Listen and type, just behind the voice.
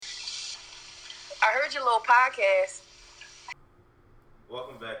I heard your little podcast.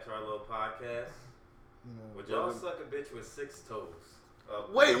 Welcome back to our little podcast. Would y'all suck a bitch with 6 toes?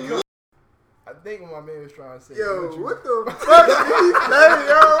 Wait, what? I think what my man was trying to say. Yo, what the fuck did he say,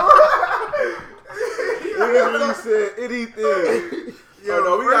 yo? He literally said anything. Yo,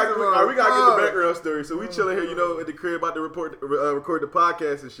 no, we gotta get the background story. So we chilling here, at the crib about to record the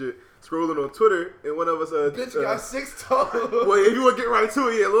podcast and shit. Scrolling on Twitter, and one of us bitch got 6 toes. Well, if you want to get right to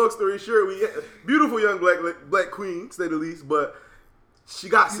it, yeah. Long story short, we beautiful young black queen, to say the least, but she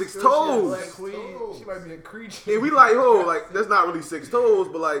got 6 toes. Black queen. She might be a creature. And we that's not really 6 toes,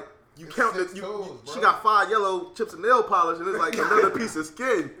 but like you count that she got 5 yellow chips of nail polish, and it's like another piece of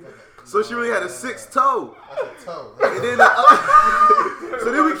skin. So she really had a 6th toe. That's a toe. And then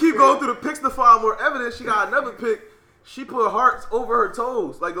so then we keep going through the pics to find more evidence. She got another pic. She put hearts over her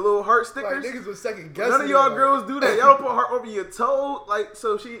toes, like the little heart stickers. Like niggas was second guessing. None of y'all girls do that. Y'all don't put a heart over your toe. Like,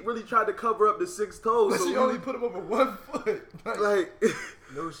 so she really tried to cover up the 6 toes. But so she only put them over 1 foot. Like,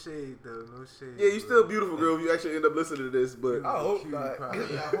 no shade though, no shade. Yeah, you still beautiful, girl. If you actually end up listening to this, but I hope not.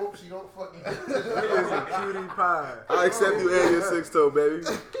 Yeah, I hope she don't fucking get It is a cutie pie. I accept you and your 6 toe, baby.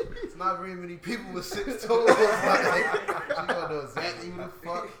 It's not very many people with 6 toes. Like, she gonna know exactly who the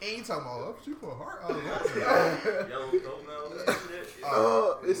fuck. Ain't talking about, she put a heart out of that. Yellow toenails and shit.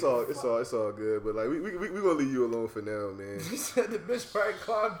 It's all good. But like, we gonna leave you alone for now, man. He said the bitch probably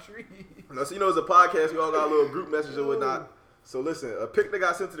climbed trees. No, so it's a podcast. We all got a little group message and whatnot. So listen, a pic that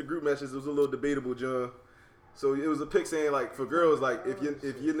got sent to the group message, it was a little debatable, John. So it was a pic saying like for girls, like if your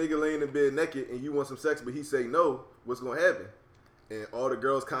nigga laying in bed naked and you want some sex, but he say no, what's gonna happen? And all the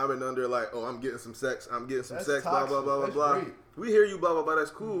girls comment under like, oh, I'm getting some sex, that's sex, blah blah blah blah blah. Rape. We hear you, blah blah blah. That's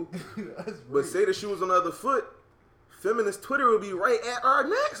cool. But say the shoe was on the other foot, feminist Twitter would be right at our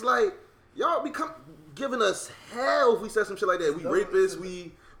necks. Like y'all become giving us hell if we said some shit like that. We rapists,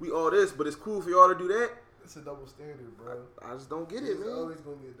 we all this, but it's cool for y'all to do that. It's a double standard, bro. I just don't get it, man. It's always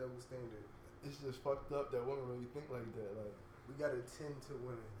gonna be a double standard. It's just fucked up that women really think like that. Like, We gotta tend to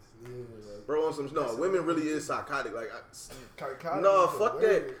women. yeah, like, Bro, on some women really is psychotic. Like, psychotic no, is a fuck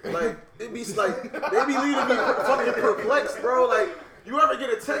word. that. Like, it be like they be leaving me fucking perplexed, bro. Like, you ever get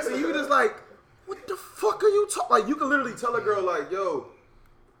a text and you just like, what the fuck are you talking? Like, you can literally tell a girl like, yo,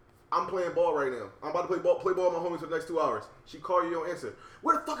 I'm playing ball right now. I'm about to play ball with my homies for the next 2 hours. She call you, don't answer.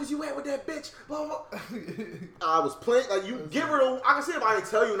 Where the fuck is you at with that bitch? Blah blah. I was playing like you give her. I can see if I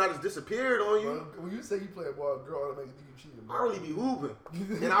didn't tell you and I just disappeared on you. Bro, when you say you play a ball, girl, I don't make you think you cheating. Bro. I really be hooping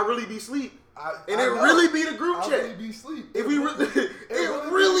and I really be sleep. I It know. really be the group I chat. really be sleep. If we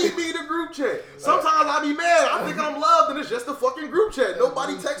it really be the group chat. Sometimes I be mad. I think I'm loved and it's just the fucking group chat.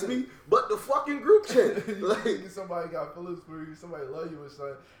 Nobody texts me but the fucking group chat. You Like, think somebody got feelings for you, somebody love you or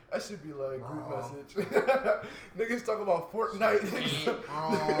something. That should be like group message. Niggas talking about Fortnite.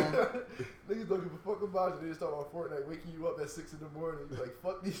 Niggas don't give a fuck about you. They just talking about Fortnite, waking you up at 6 in the morning. You like,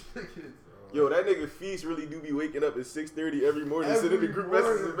 fuck these niggas. yo, that nigga Feast really do be waking up at 6:30 every morning, sitting in the group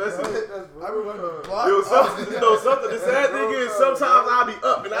messages and messages. I remember the block. Yo, something. The sad thing is sometimes I'll be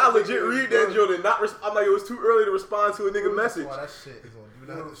up and I legit read that joint and not. I'm like, it was too early to respond to a nigga message. Boy, that shit is on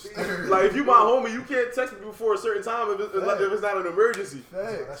do not disturb. Like, if you my homie, you can't text me before a certain time if it's not an emergency.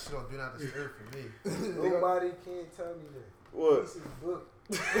 That shit on do not disturb for me. Nobody can tell me that. What? This is book.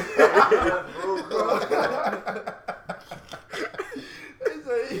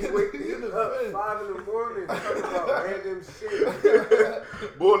 He Wake me up 5 in the morning talking about random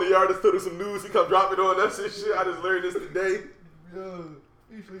shit. Boy in the yard just told him some news. He come drop it on us and shit. I just learned this today. Yo,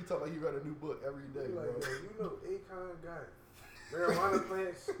 usually he talk like he read a new book every day, Like, bro. yo, you know, Akon got marijuana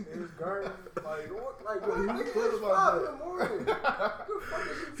plants in his garden. Like, what? Like, what? He Nigga, thought it's about 5 in that. the morning. What the fuck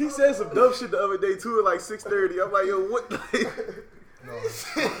is He said some dumb shit the other day too at like 6:30. I'm like, yo, what? No.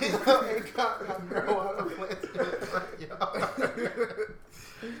 Ain't got marijuana plants in his backyard.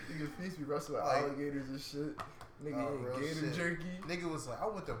 Nigga Feast be wrestling with Like, alligators and shit. Nigga real eating gator shit. jerky. Nigga was like, I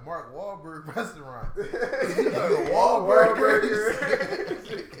went to Mark Wahlberg restaurant. Wahlburgers.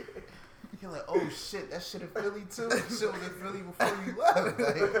 You're like, oh shit, that shit in Philly too? That shit was in Philly before you left.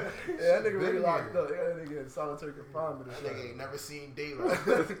 Like, Yeah, that nigga really locked up. That nigga in solitary confinement. that nigga ain't never seen daylight.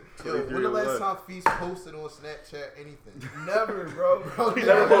 Yo, 23 when the last left. time Feast posted on Snapchat anything? Never, bro. He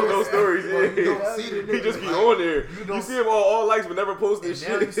never post no stories. Bro, you Yeah. don't see the niggas. He just be like, on there. You You don't see him all likes but never post And this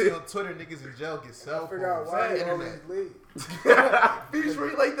now you see shit. on Twitter niggas in jail get cell I forgot phones. why and he always internet. late. Feast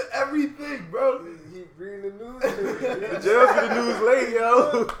relate to everything, bro. He reading the news. The jails get the news late,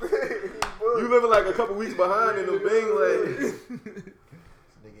 yo. You living like a couple weeks behind in the bang, like. This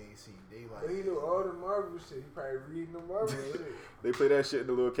nigga ain't seen daylight. He knew all the Marvel shit. He probably reading the Marvel shit. They play that shit in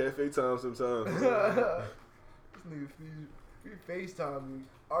the little cafe time sometimes. This nigga Feast FaceTime me.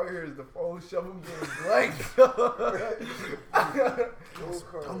 All you hear is the phone shuffle getting blank.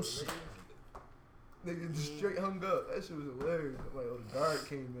 Dumb shit. Nigga just straight hung up. That shit was hilarious. I'm like, oh, the guard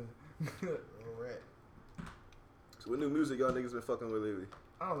came in. Alright. So what new music y'all niggas been fucking with lately?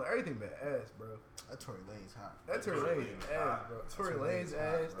 I don't know, everything been ass, bro. That Tory Lane's hot. That Tory Lane's ass, bro. Tory Lane's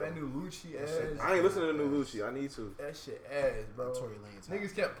ass. That new Lucci ass. I ain't listening to the new Lucci. I need to. That shit ass, bro. Tory Lane's hot.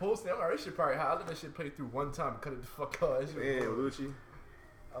 Niggas kept posting. I'm like, this shit probably hot. I let that shit play through one time and cut it the fuck off. That shit was Damn, horrible. Lucci.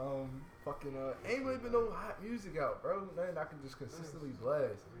 Ain't really been no hot music out, bro. Nothing I can just consistently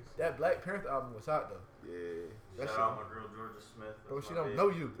blast. That Black Panther album was hot though. Yeah. That Shout shit, out my girl Georgia Smith. bro, That's she my don't bitch. know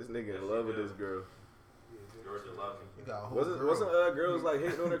you. This nigga in love with this girl. Georgia loves me. You got a whole Wasn't girls like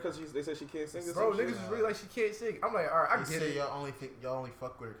hating on her because they said she can't sing or Bro, something? niggas was really like she can't sing. I'm like, alright, I They get say it. y'all only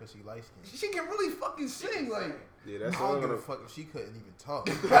fuck with her because she light skinned. She can really fucking sing, like. Yeah, I that's don't all give a gonna. fuck if she couldn't even talk.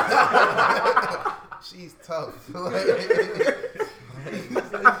 She's tough.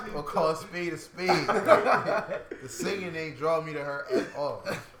 We'll call a spade a spade. The singing ain't draw me to her at all.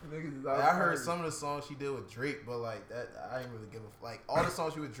 Niggas is Like, out I heard partying. some of the songs she did with Drake, but like that, I ain't really give a like all the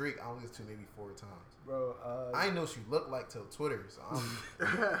songs she with Drake. I only listened to maybe 4 times. Bro, I ain't know she looked like till Twitter. So I'm,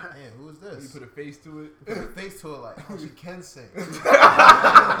 man, who is you this? put a face to it. Put a face to it like, oh, she can sing.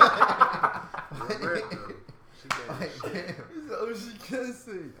 Like, damn. He said, oh, she can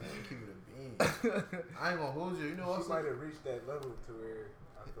sing. Keep it a bean. I ain't gonna hold you. You know She what's might like? have reached that level to where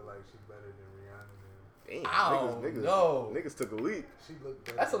I feel like she's better than Rihanna. Damn, Ow, no. niggas took a leap. She looked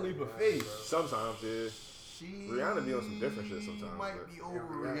better. That's a than leap of Rihanna, faith. bro. Sometimes, yeah. She Rihanna be on some different shit sometimes, Might but- be over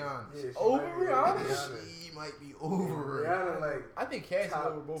Yeah, Rihanna. Yeah, she Over might be Rihanna? She might be over Rihanna, like I think Cassie's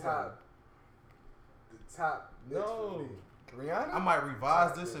over both of them. top, the top. next No. for me. Rihanna? I might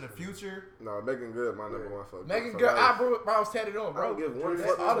revise this in the future. No, Megan Good, my number one fuck. Megan for Good life. eyebrows tatted on, I bro. don't give one That's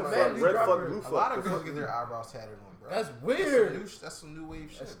fuck. automatically Red drop fuck, her. blue A fuck. lot of girls get their eyebrows tatted on, bro. That's That's weird. that's some new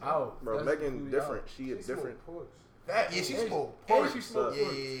wave That's shit, bro. out. Bro, That's Megan really different. out. She She is different. smoked porch. That, Yeah, she and smoked and pork. she smoked Yeah,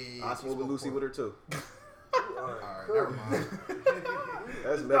 pork. I smoke with Lucy with her too. Alright, never mind.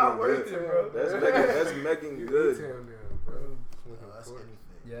 That's It's Megan not worth Good. it, bro. That's Megan Good. Town down, bro. That's anything.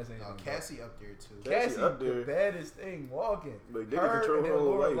 Yeah, that's No, anything. Cassie up there too. Cassie Cassie, up the there. baddest thing walking. But they Her can control and her then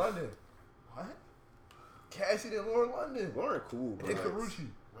whole Lauren life. London. What? Cassie and Lauren London. Lauren cool, bro. And Karuchi.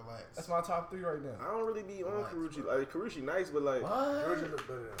 Relax. That's my top 3 right now. I don't really be on Relax, Karuchi. bro. Like Karuchi nice, but like Georgia What? look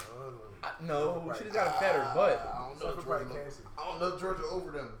better than Unlimited. No, she just got a fatter butt. I don't know Suffer if by Georgia. Cassie. I don't know if Georgia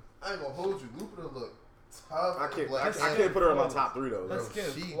over them. I ain't gonna hold you. Lupita look tough. I can't. Black I and- can't put her in my top 3 though. Her Bro, skin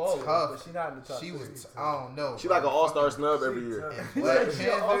is she flawless, tough. but she not in the top She 3. was. I don't know. She bro. like an all-star Fucking- snub every year. tough. And She Black said she an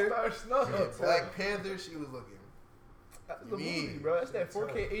Panther. all-star snub. and Black Panther. She was looking. That's the mean. movie, bro. That's that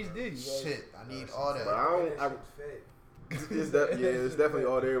 4K HD. Like, Shit. I need all But that. I don't. That shit's fat. It's that. Yeah, it's definitely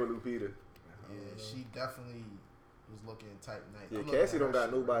all there with Lupita. Yeah, she definitely was looking type nice. Yeah, I'm looking Cassie at don't her got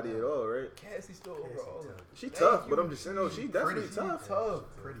shit nobody right at now. all, right? Cassie still Cassie over all of tough. them. She Thank tough, but you. I'm just saying, no, she definitely Pretty. tough. Tough.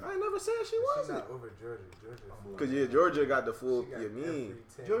 Pretty. I ain't never said she She's wasn't. not over Georgia. Georgia. Cause yeah, Georgia got the full. She got You mean? every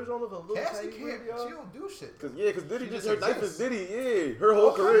 10. George don't look a little Cassie tiny can't. bit, She yo. don't do shit. Cause Diddy She just just her life is exists. Diddy. Yeah, her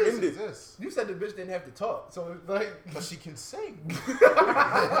whole career Cassie ended. exists. You said the bitch didn't have to talk, so it's like But she can sing.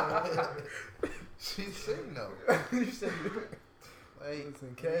 She sing though. you said. Like,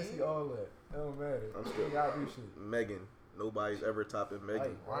 Listen, Cassie, all that. It don't matter. I'm still- You gotta do shit. Megan. Nobody's ever topping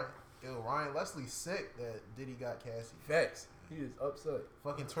Megan. Like, Ryan Leslie's sick that Diddy got Cassie. Facts. He is upset.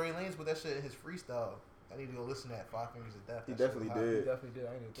 Fucking Tory Lanez with that shit in his freestyle. I need to go listen to that 5 Fingers of Death. He That shit definitely was hot. did. He definitely did.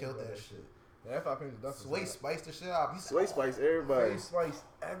 I ain't even Killed think about that shit. Yeah, that 5 Fingers of Death was Sway hot. spiced the shit out. He said, Sway spice everybody. He sliced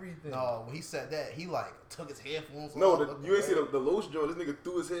everything. No, when he said that, he like took his headphones No, off. the, you ain't see the Lotion joint. This nigga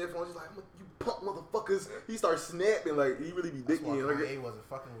threw his headphones. He's like, "You punk motherfuckers." He starts snapping like he really be That's dicky why and like. Kanye wasn't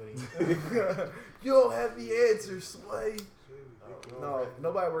fucking with him. You don't have the answer, Sway. She was No,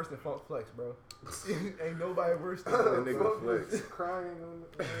 nobody worse than Funk Flex, bro. Ain't nobody worse than That Funk nigga Flex. crying on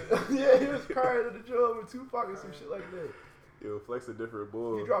the. Yeah, he was crying in the drum with Tupac and some shit like that. Yo, Flex a different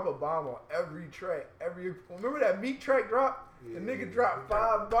bull. He drop a bomb on every track. Remember that Meek track drop? The nigga dropped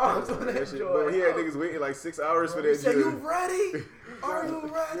 5 bombs on that That shit, joint. bro, he had niggas waiting like 6 hours for He that said, "You shit. ready? Are you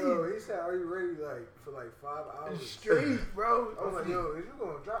ready?" Yo, he said, "Are you ready?" Like for like 5 hours Straight, bro. I'm like, yo, is you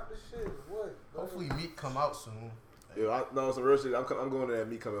gonna drop this shit? Or what? Hopefully Meek come out soon. Yo, I know some real shit. I'm going to that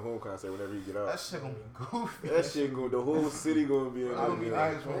Me Coming Home concert whenever you get out. That shit gonna be goofy. That shit going, the whole city gonna be in I there. mean, man.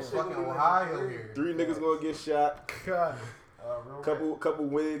 I just from That shit fucking gonna be like Ohio crazy. here. 3 niggas gonna get shot. God. Real Couple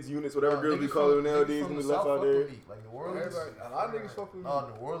wigs, units, whatever rap. girls be Niggas calling from- them nowadays niggas from when we the left South out fuck there. with Meek. Like New Orleans. Everybody, a lot of niggas fuck with me. Oh,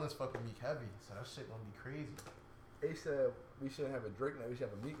 New Orleans fucking Meek heavy. So that shit gonna be crazy. They said we shouldn't have a Drake night. We should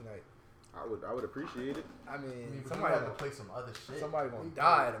have a Meek night. I would appreciate it. I mean, but somebody you have to play some other shit. Somebody gonna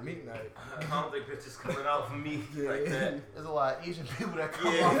die at a meat night. I don't think bitches coming out for me like that. There's a lot of Asian people that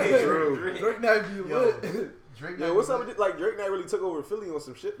come Yeah, out. true. Drake night be lit. Drake Yeah, night what's was up with like Drake Night really took over Philly on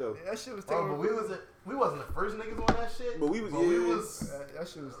some shit though. Yeah, that shit was Bro, taking. but we wasn't the first niggas on that shit. But we was That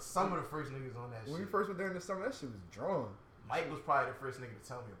shit was some of the first niggas on that when shit. we first went there in the summer. That shit was drawn. Mike was probably the first nigga to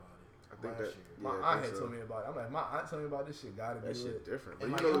tell me about it. I think last that- year. My Yeah, I aunt think had so. told me about it. I'm like, my aunt told me about this shit. Gotta be That shit lit. different. But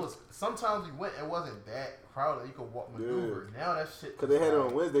And you like, know, it was sometimes we went, it wasn't that crowded. You could walk maneuver. Now that shit. cause they had it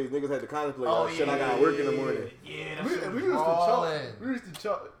on Wednesdays, niggas had to contemplate. Oh, Shit, I got work in the morning. Yeah, that We, shit we was used to chalk. ballin'. We used to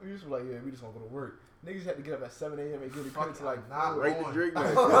chalk. We used to be like, yeah, we just gonna go to work. Niggas had to get up at 7 a.m. and get it Fuck, to like I'm not 4. Right to going. Drake Night.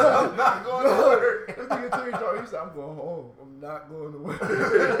 I'm not going to work. This nigga Terry Charles, he said, I'm going home. I'm not going to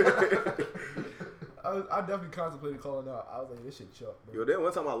work. I definitely contemplated calling out. I was like, this shit chuck, bro. Yo, then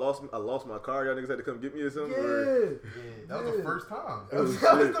one time I lost my car. Y'all niggas had to come get me or something. Yeah. Or, Yeah, that was the first time. Oh, That was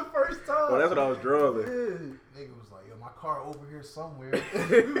shit. the first time. Oh, that's what I was drawing. Nigga was like, yo, my car over here somewhere.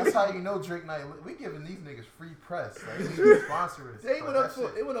 That's how you know Drake Night. We giving these niggas free press. Like, we need to sponsor us. They went up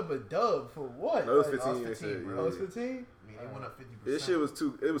for it went up a dub for what? No, it was Like, 15. it's they 15, said, bro. yeah. Oh, it's 15? I mean, they went up 50%. This shit was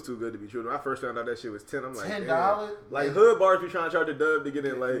too. It was too good to be true. When I first found out that shit was 10, I'm like, $10? damn. Like Yeah. hood bars, be trying to charge a dub to get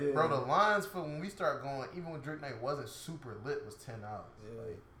in. Like, Yeah. Bro, the lines for when we start going, even when Drake Night wasn't super lit, was $10. Yeah.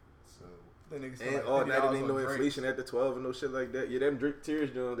 Like, so That nigga and like all night $50 it ain't no on drinks. inflation at the 12 and no shit like that. Yeah, them Drake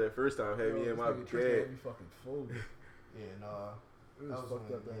Tears doing that first time had me Yo, in this my nigga Tristan had bag. me fucking full. yeah, and It that was was fucked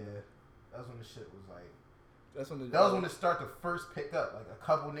when, up that yeah, day. that's when the shit was like. That's when the That was when it started to first pick up. Like a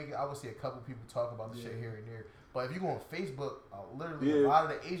couple niggas, I would see a couple people talk about the shit Yeah. here and there. But if you go on Facebook, literally Yeah. a lot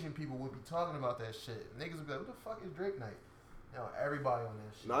of the Asian people would be talking about that shit. Niggas would be like, what the fuck is Drake Night? Now everybody on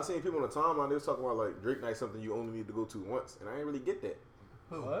that shit. Now I seen people on the timeline, they was talking about like Drake Night something you only need to go to once, and I didn't really get that.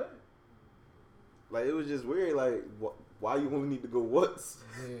 Who? What? Like it was just weird. Like why you only need to go once?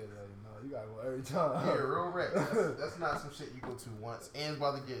 Yeah, like, no, you gotta go every time. Yeah, real rap. That's not some shit you go to once. And it's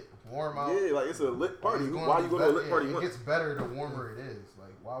about to get warm out. Yeah, like it's a lit party. It's Why you go to a lit party It once? gets better the warmer it is. Like,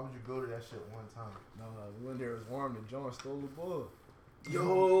 why would you go to that shit one time? No, we went there, it was warm, and John stole the ball. Stole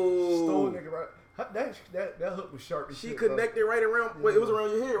Yo, nigga right. That hook was sharp as she shit. connected right around. Wait, it was around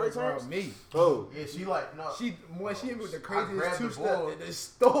your head, bro. right, It was around Terrence? me. Oh, Yeah, she like, no. She hit me with the I craziest grabbed the 2-step ball. and then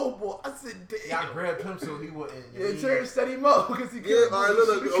stole ball. I said, damn. Yeah, I grabbed him so he wouldn't. Yeah, Terrence set him up because he yeah. couldn't. All right,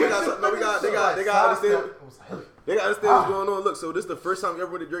 look. Oh, we got something. No, we got. They got to understand. It was like, They got to understand what's going on. Look, so this is the first time we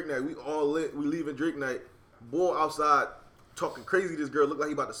ever went to Drake Night. We all lit. We leaving Drake Night. Boy outside talking crazy. This girl looked like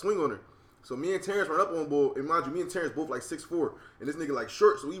he about to swing on her. So me and Terrence ran up on Bull. And mind you, me and Terrence both like 6'4". And this nigga like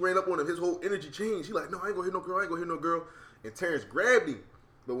short. So we ran up on him. His whole energy changed. He like, no, I ain't gonna hit no girl. I ain't gonna hit no girl. And Terrence grabbed him.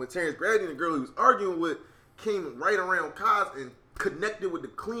 But when Terrence grabbed him, the girl he was arguing with came right around Kaz and connected with the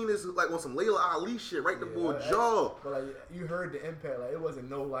cleanest, like on some Layla Ali shit, right in the Bull jaw. But like you heard the impact. Like it wasn't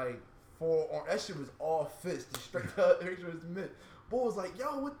no like forearm. That shit was all fist, just straight up. It was mid. Bull was like,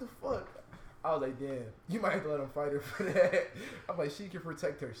 yo, what the fuck? I was like, damn, you might have to let him fight her for that. I'm like, she can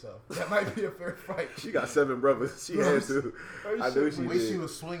protect herself. That might be a fair fight. She got 7 brothers. She had to. I knew she the way did. she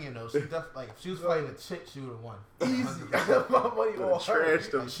was swinging though, she definitely like if she was fighting a chick, she would have won. Easy. My money all hurt.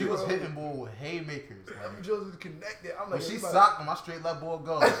 Trashed him. Like, she was hitting bull with haymakers. Them Like, Jones was connected. I'm like, when she you about- socked him, I straight let bull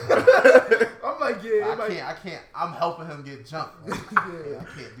go. I'm like, yeah, I can't. I'm helping him get jumped. Like, Yeah. I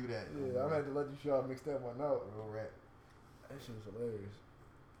can't do that. Yeah, I'm had to let you y'all mix that one out. Real rap. That shit was hilarious.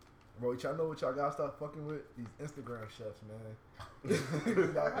 Bro, y'all know what y'all gotta stop fucking with? These Instagram chefs, man.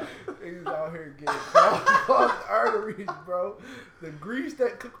 Niggas out here getting clogged arteries, bro. The grease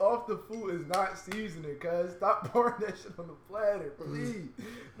that cook off the food is not seasoning, cuz. Stop pouring that shit on the platter, please.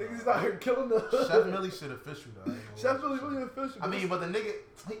 Niggas out here killing the hood. Chef Millie shit official though. I ain't gonna Chef lie. Millie really official. I mean, but the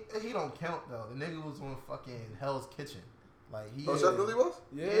nigga, he don't count though. The nigga was on fucking Hell's Kitchen. Like he. Oh, Chef Millie was?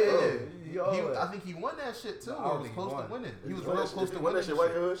 yeah, Yeah. he all that. I think he won that shit too. No, I Or don't was think he close won. to winning. He was When real that close shit- to when winning. that shit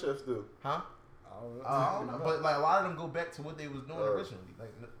White Hood chefs do. Huh? I don't know. I don't know, but like a lot of them go back to what they was doing Oh. originally.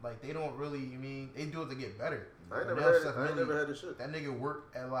 Like they don't really. I mean, they do it to get better. I ain't But never now had. Chef I ain't Millie, never had this shit. That nigga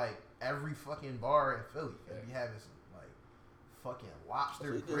worked at like every fucking bar in Philly. And be having some like fucking So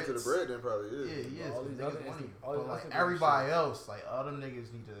lobster he get grits. into the bread then probably. Yeah, he is. All All these niggas other money. all these But like other everybody shit. else, like all them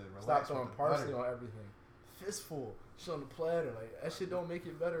niggas need to Stop relax throwing with the parsley butter. on everything. Fistful. Shit on the platter. Like, that shit don't make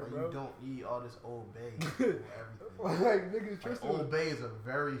it better, But bro. you don't need all this Old Bay for everything. Like, niggas, Like, Tristan. Old Bay is a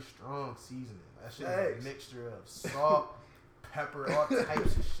very strong seasoning. That shit is Facts. a mixture of salt, pepper, all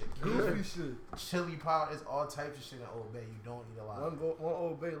types of shit. Goofy shit. Chili powder, it's all types of shit in Old Bay. You don't need a lot. One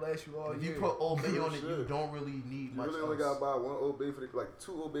Old Bay lasts you all If year. you put Old Bay on it, you Shit. don't really need You much really only else. gotta buy one Old Bay for the, like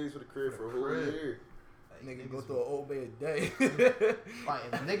 2 Old Bays for the crib for a whole crib. year. Like, Nigga go niggas through an Old Bay a day. Like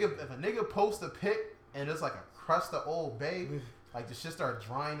if a nigga posts a pic and it's like a crust of Old Bay, Like the shit start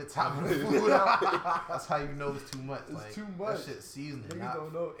drying the top of the food out. That's how you know it's too much. It's like, too much. That shit seasoning. Niggas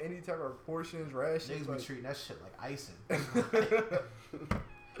don't know any type of portions, rations. Niggas be treating that shit like icing.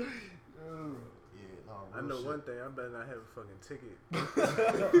 I know one thing. I better not have a fucking ticket.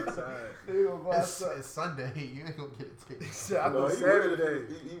 They gonna go outside. It's Sunday. You ain't gonna get a ticket. I No, know he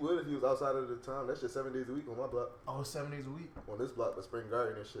Saturday. he would if he was outside of the time. That's just 7 days a week on my block. Oh, 7 days a week. On this block, the Spring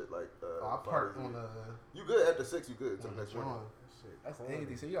Garden and shit, like. I 5 park days a on week. the. You good after 6? You good until On next the morning. John. That's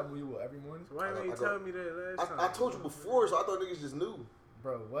anything. So you gotta move every morning? Why didn't you I tell go- me that last time? I told you before, so I thought niggas just knew.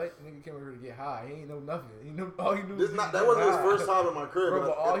 Bro, what? Nigga came over here to get high. He ain't know nothing. He knew all he knew. This was not he that wasn't his high. first time in my crib. Bro, but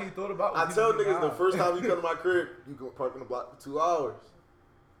but all he thought about was I he tell was niggas high. the first time you come to my crib, you go park on the block for 2 hours.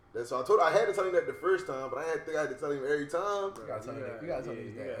 That's so I had to tell him that the first time, but I didn't think I had to tell him every time. You gotta tell niggas, you gotta tell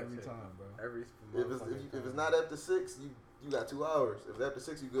niggas that every time, bro. Every If it's not after 6, you got 2 hours. If it's after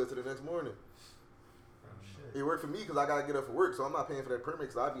 6, you good to the next morning. Shit. It worked for me because I gotta get up for work, so I'm not paying for that permit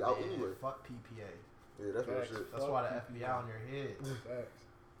because I'll be out Man, anyway. Fuck PPA. Yeah, that's real Facts. shit. That's why the FBI on your head. Facts.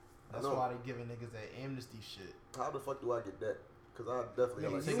 That's I know. why they giving niggas that amnesty shit. How the fuck do I get that? Because I definitely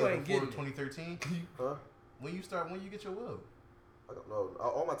Nigga, got you like, Take ain't that before getting it. 2013. huh? When you get your will. I don't know.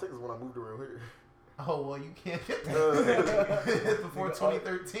 All my tickets when I moved around here. Oh well, you can't get Uh, that before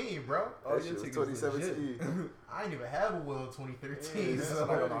 2013, bro. Oh, That your shit was ticket's 2017. legit. I ain't even have a will in 2013. That's so,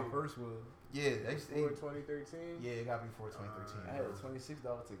 like my first will. yeah, they Before 2013? yeah, it got me before 2013. I had a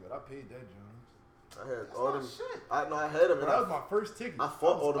 $26 ticket. I paid that, Jones. I had That's all not them. shit. I know I had them. Bro, And that was my first ticket. I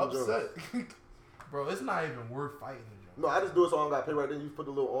fought was all them upset. Bro, it's not even worth fighting. No, I just do it so I don't got to pay right then. You put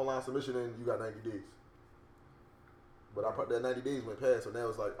the little online submission in, you got 90 days. But that 90 days went past, so now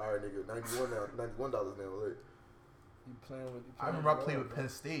it's like, all right, nigga, $91 now. Like, You playing with? I remember I played with Penn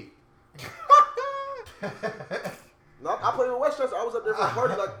State. no, I played with Westchester. I was up there for a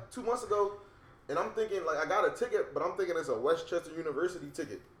party like 2 months ago, and I'm thinking like I got a ticket, but I'm thinking it's a Westchester University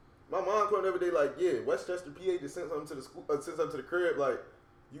ticket. My mom called every day like, yeah, Westchester PA just sent something to the school, sent something to the crib like,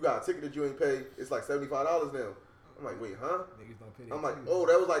 you got a ticket that you ain't pay. It's like $75 now. I'm like, wait, huh? Niggas don't pay their I'm like, tickets. oh,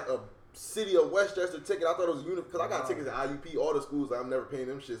 that was like a city of Westchester ticket. I thought it was a unit because I got tickets at IUP, all the schools. Like, I'm never paying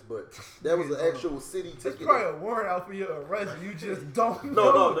them shits, but that was an actual city It's ticket. probably a warrant out for your arrest. You just don't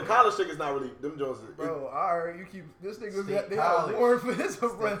No, know. the college ticket's not really them Jones. Bro, alright, you keep this nigga. State They got a college. warrant for his State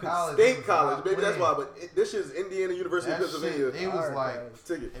arrest. college. State college, baby. That's why. But this shit's Indiana University, That Pennsylvania shit, they was Alright, like, guys.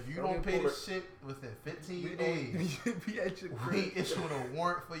 ticket. if you Don't don't get pay pulled. this shit within 15 We days, be at your we crib, issuing a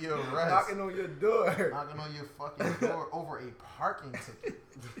warrant for your arrest. knocking on your door. Knocking on your fucking door over a parking ticket.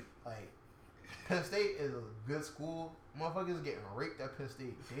 Like, Penn State is a good school. Motherfuckers getting raped at Penn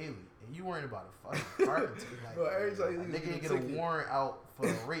State daily, and you worrying about a fucking parking ticket. Like, Bro, every time you a leave, nigga you ain't get get a a ticket. warrant out for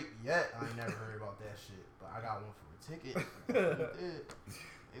a rape yet. I ain't never heard about that shit, but I got one for a ticket. He did.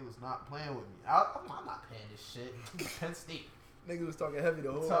 They was not playing with me. I'm not paying this shit. Penn State. Niggas was talking heavy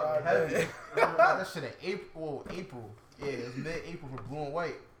the whole Talking ride heavy. back. That shit in April. Yeah, it was mid-April for blue and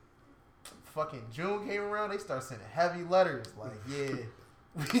white. Fucking June came around, they start sending heavy letters like, yeah,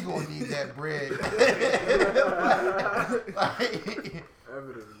 we gonna need that bread.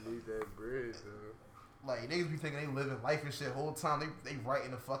 Evidently need that bread, though. Like niggas be thinking they living life and shit whole time. They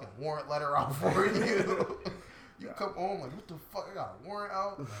writing a fucking warrant letter out for you. You come home like, what the fuck? I got a warrant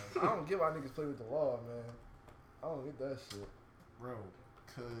out, I don't get why niggas play with the law, man. I don't get that shit. bro.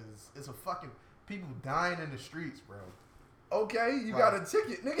 Cause it's a fucking people dying in the streets, bro. Okay, you Right. got a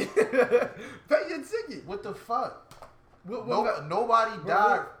ticket, nigga. Pay your ticket. What the fuck? What Nobody Bro,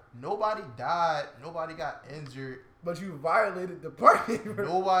 died. what? Nobody died. Nobody got injured. But you violated the parking.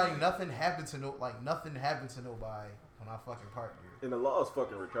 Nobody. Nothing happened to nothing happened to nobody when I fucking parked here. And the law is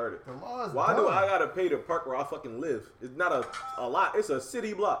fucking retarded. The law is Why do dumb. I gotta pay to park where I fucking live? It's not a lot. It's a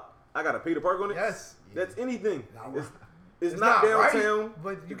city block. I gotta pay to park on it. Yes. That's anything. Nah, It's not right, downtown.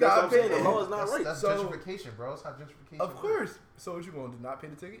 but you That's gotta what I'm saying. pay The it. law is not That's, right. that's So- gentrification, bro. It's how gentrification. Of course. So what you gonna do? Not pay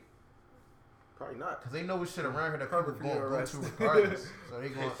the ticket? Probably not. Because they know what shit around here that Perfect people for your going arrest. to regardless. So they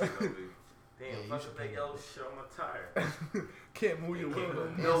going. Damn, Yeah, you fuck should with pay that yellow shit on my tire. Can't move your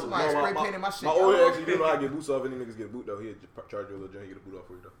window. Yeah, somebody spray painted my shit. My old head yellow. actually do know how to get boots off. Any niggas get boot though, he'll charge you a little joint, get a boot off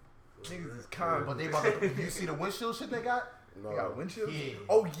for you though. Niggas is kind. But they about to. You see the windshield shit they got? No, They got windshield? Yeah.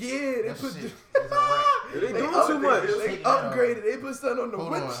 Oh yeah, they That put shit the, is a wreck. they they doing up- too much. They Taking that off. upgraded. They put something on the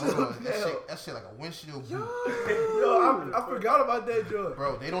Hold on. windshield That now. shit like a windshield boot. Yo, I forgot about that joint.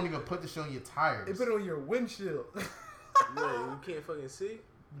 Bro, they don't even put this shit on your tires. They put it on your windshield. Yeah, you can't fucking see.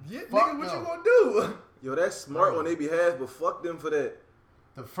 Yeah, Fuck nigga, what no. you gonna do? Yo, that's smart Bro. on their behalf, but fuck them for that.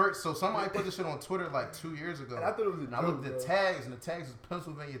 The first, so somebody put this shit on Twitter like 2 years ago. And I thought it was a And I looked joke, at the bro. tags, and the tags is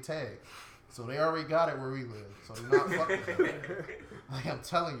Pennsylvania tag. So they already got it where we live. So they're not fucking with it. Like I'm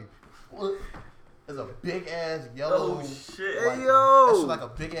telling you. Well, is a big ass yellow. Oh shit! Hey That shit yo, like a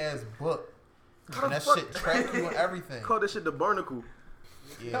big ass book. How And the that fuck- shit track you and everything. call this shit the barnacle.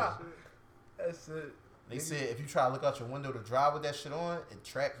 Yeah. That's it. They said if you try to look out your window to drive with that shit on, it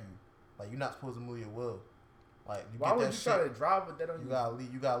track you. Like you're not supposed to move your wheel. Like you Why get would that you shit. try to drive with that on You gotta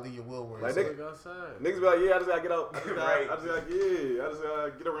leave your wheel where Like it's nigga- at. Go outside. Niggas be like, yeah, I just gotta get out. I just Right.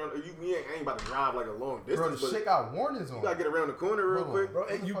 gotta get around. I ain't about to drive like a long Bro, distance, the but shit got warnings on. you gotta get around the corner real Hold on. quick. Bro,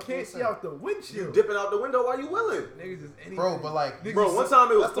 What and the you fuck can't you see saying? out the You windshield. dipping out the window while you willing. Niggas is any. Bro, but like, Niggas Bro, is one so-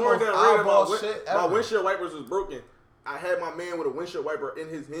 time it was that's the pouring most down rain and eyeball my shit my ever. windshield wipers was broken. I had my man with a windshield wiper in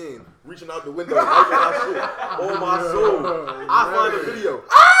his hand, reaching out the window, wiping my shit. Oh my soul! I find the video.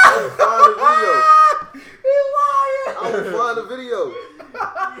 I will find the video. I will find the video.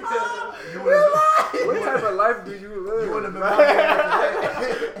 What type of life do you live? you wouldn't have been my man after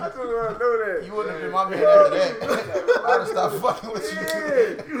I that. just want to know that. You wouldn't have been my man after that. I'd have stopped fucking with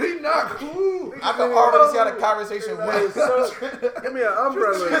you. We not cool. I could already see how the conversation went. Give me an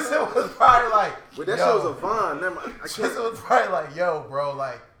umbrella. Tristan was probably like, But that yo. shit was a Vine. Never mind. I can't. Tristan was probably like, yo, bro,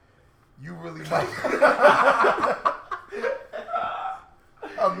 like, you really might.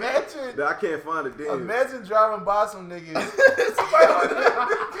 I can't find it. Damn. Imagine driving by some niggas.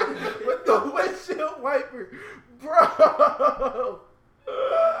 With the windshield wiper, bro.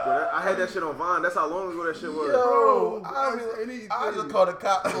 But I had that shit on Vine. That's how long ago that shit was. Yo, Anything. I just called the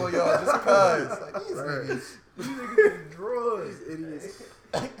cops on y'all just cause. Like, these niggas. These niggas is drugs. Idiots.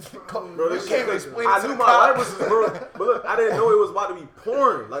 Bro, this You shit can't crazy. explain I it to knew the my cops. wipers was broke, but look, I didn't know it was about to be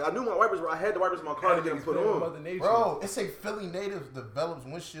pouring. Like I knew my wipers were. I had the wipers in my car to get them put on. Mother Nature. Bro, it say Philly native develops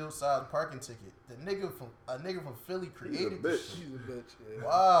windshield side parking ticket. A nigga from Philly created this bitch. shit. She's a bitch. Yeah.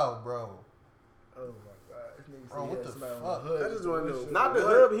 Wow, bro. Oh my god. This nigga Bro, said what he had the somebody on fuck? hood. I just wanna know. Not the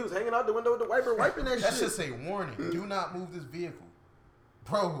hood, but he was hanging out the window with the wiper, wiping that, That shit. should say warning. Do not move this vehicle.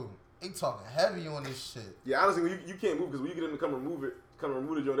 Bro, they talking heavy on this shit. Yeah, honestly, you can't move because when you get them to come remove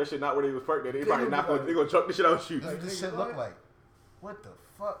the joint, that shit not where they was parked at. They probably gonna not be gonna, like- they gonna chuck the shit out you. This is what this nigga, shit look what? like. What the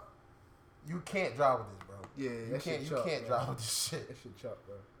fuck? You can't drive with this, bro. Yeah, You that can't. shit You chuck, can't bro. drive with this shit. That shit chuck,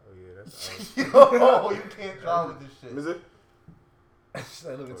 bro. Oh yeah, that's Yo, you can't drive with this shit. Is it? It's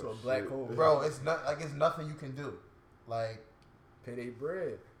like looking into Oh, a black shit. hole, Bro, it's not like it's nothing you can do. Like, Pay their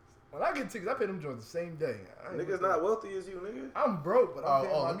bread. When I get tickets, I pay them joints the same day. I ain't Niggas looking- not wealthy as you, nigga. I'm broke, but I'm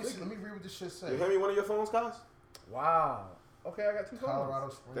paying my let me see, ticket. let me read what this shit You say. hand me one of your phones, Cos? Wow. Okay, I got two phones. Colorado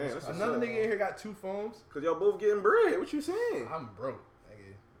Springs. Damn, that's Another nigga in here got two phones. Cause y'all both getting bread. What you saying? I'm broke,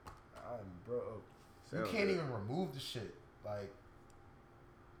 nigga. I'm broke. You Sounds can't good. even remove the shit. Like,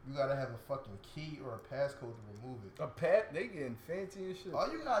 you gotta have a fucking key or a passcode to remove it. A pet, they getting fancy and shit.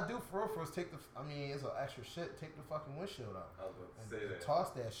 All you gotta do for real is take the. I mean, it's an extra shit. Take the fucking windshield out I was about and, to say and that. toss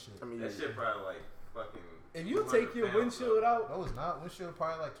that shit. I mean, That shit probably like fucking. If you 200 take your pounds, windshield out, No, it's not. Windshield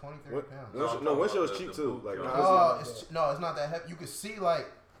probably like 20, 30 pounds. No, I'm no, talking windshield's about cheap the too. boot Like, joint. nah, No, it's not that heavy. You can see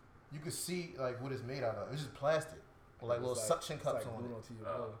like what it's made out of. It's just plastic with like little it's suction it's cups like on glued it. onto your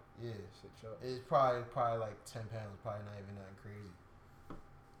Oh. bone. Yeah, Shit, chuck. it's probably like 10 pounds. Probably not even nothing crazy.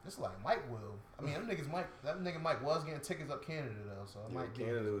 It's like Mike will. I mean, that nigga Mike was getting tickets up Canada though, so it Yeah, might get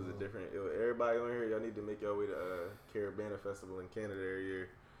Canada his was a will. different. Everybody on here, y'all need to make your way to Carabana Festival in Canada every year.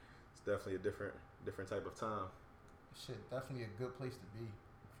 It's definitely a different type of time. Shit, definitely a good place to be.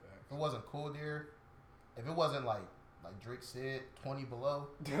 If it wasn't cold there, if it wasn't like Drake said, 20 below,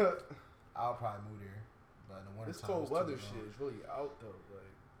 I'll probably move there. But in the winter This time, cold it's too weather warm. shit is really out though.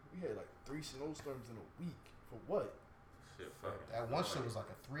 Like we had like 3 snowstorms in a week. For what? Shit, fucking. That one shit was like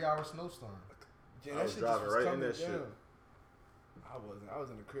a 3-hour snowstorm. Yeah, I that was shit driving just was right in coming that shit. down. I wasn't. I was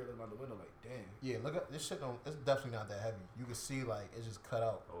in the crib looking out the window like, damn. Yeah, look at this shit. It's definitely not that heavy. You can see like it's just cut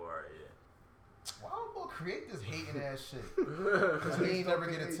out. Oh, alright, yeah. Why would we create this hating ass shit? Cause we ain't never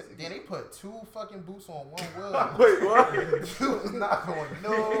get a. Then they put 2 fucking boots on one wheel. Wait, what? You was not going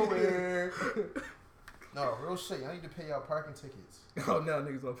nowhere. No, real shit. Y'all need to pay y'all parking tickets. Oh, now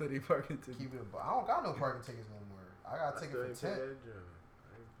niggas gonna pay their parking ticket. Keep it. I don't got no parking tickets no more. I got a ticket for 10.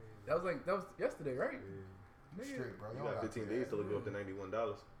 That was yesterday, right? Nigga. Straight, bro. You got 15 days till it go up to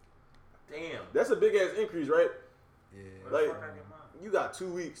 $91. Damn. That's a big ass increase, right? Yeah. Like, Fuck, I get mine. you got 2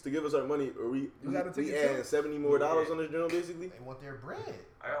 weeks to give us our money, or we gotta take it add too. $70 more on this joint, basically. They want their bread.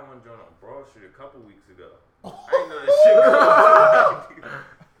 I got one joint on Broad Street a couple weeks ago. I didn't know that shit.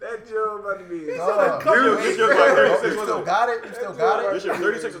 That joke about to be. Dog, This shit was like 36, you still wasn't it? got it? You still got Your it? shit was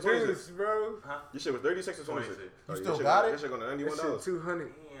 36 or 26. Juice, bro. Your shit was 36 or 26. 26. Oh, You your still shit got going- it? Your shit going to That shit $91.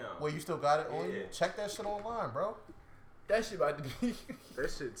 200. Damn. Well, you still got it on you? Yeah. Check that shit online, bro. That shit about to be.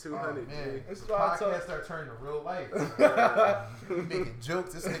 That shit Oh, 200. man. That's This why I told- podcast start turning to real life. You making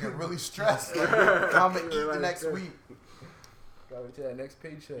jokes. This nigga really stressed. I'm gonna eat the Like next that. week. Gotta wait till that next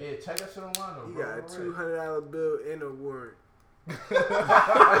paycheck. Yeah, check that shit online though. He bro. got a $200 bill and a warrant.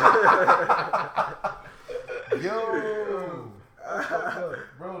 Yo,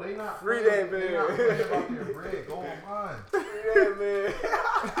 bro, they not Free playing- that They man. not playing about their bread. Go online. Yeah, man.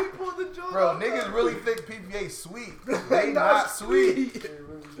 He pulled the joint Bro, off. niggas really think PPA sweet. They not sweet. It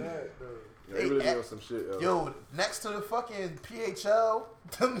was that, though. Yeah, they really doing some shit, yo. Yo, next to the fucking PHL,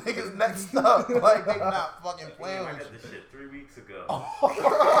 them niggas next up. Like, they not fucking I playing got with this shit 3 weeks ago.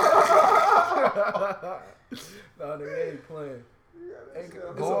 No, nigga ain't playing. you.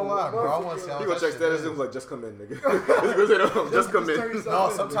 Go online, bro. I want to see how He much gonna check that shit status is. and was like, just come in, nigga. He gonna say, no, just come in.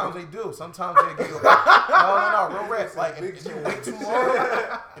 No, sometimes they do. Sometimes they give you no, real rap. Like, if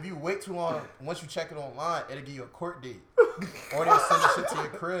you wait too long, once you check it online, it'll give you a court date. Or they'll send the shit to your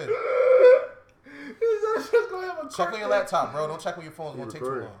crib. Check on your laptop, bro. Don't check on your phone. It's gonna take too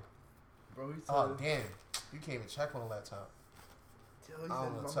long. Bro, he Oh, said, damn. You can't even check on a laptop. he I said don't my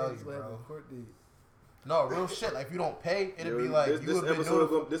wanna tell man's you, lab bro. on court date. No, real shit. Like, if you don't pay, it'll be Yo, like, this you have been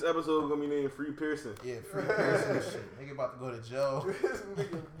episode notified. this episode gonna be named Free Pearson. Yeah, free Pearson and shit. Nigga about to go to jail. This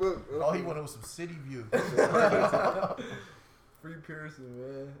nigga book. All he wanted was some city view. Free Pearson,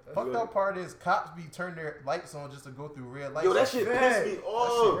 man. That's Fucked good. up part is cops be turning their lights on just to go through red lights. Yo, that shit pissed me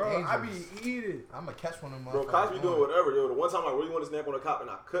off. Bro, I be dangerous. eating. I'm gonna catch one of them. Bro, cops be doing whatever. Yo, the one time I really wanted to snap on a cop and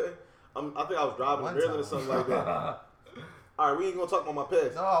I couldn't. I think I was driving One in Maryland or time. something like that. All right, we ain't gonna talk about my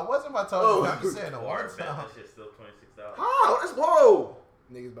past. No, I wasn't about to tell Oh. you. I'm just saying the one Warrant bet, time. that shit's still $26. How? That's whoa.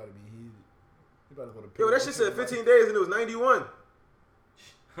 Niggas about to be heated. He about to go to Yo, that shit said 15 days and it was 91.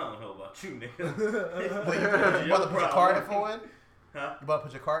 I don't know about you, nigga. Wait, you about to put your card info in? Huh? You about to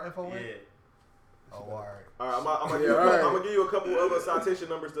put your card info in? Yeah. Oh, alright. All right, I'm gonna Yeah, give you a couple other citation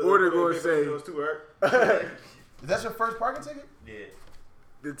numbers to Order put in gonna paper say- those too, right? Is that your first parking ticket? Yeah.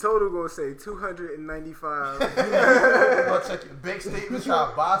 The total gonna say 295. You gonna check your bank statement, try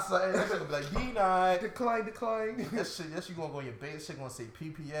to buy something. That shit gonna be like D9. Decline. That shit gonna go in your bank. That shit gonna say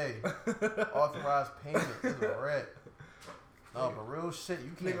PPA, authorized payment. It's a red. No, but real shit,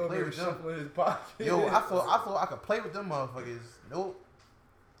 you can't Nigga play over with there them. shuffling his pocket. Yo, I thought I could play with them motherfuckers. Nope.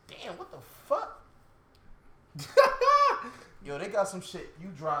 Damn, what the fuck? Yo, they got some shit you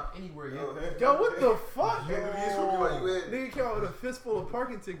drop anywhere. Yo, what the fuck? Nigga, Nigga came out with a fistful of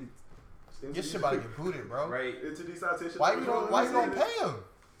parking tickets. Your shit about to get booted, bro. Right. Into these citation Why you don't pay him?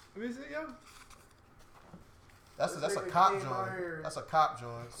 Let me see, yo. That's a This nigga cop came out joint. here. That's a cop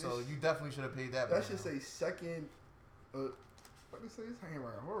joint. So you definitely should have paid that. That by should now. say second. What do you say? This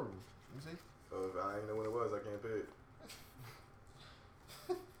handwriting horrible. You see? Oh, if I ain't know when it was, I can't pay it.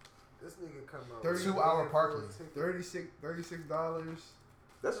 This nigga come out. 2-hour parking. $36.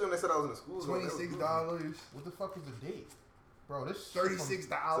 That's when they said I was in the school zone. That was $26. What the fuck was the date? Bro, this shit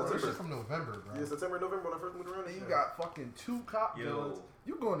 $36. This shit from November, bro. Yeah, September, November when I first moved around. And you got fucking 2 cop Yo. guns.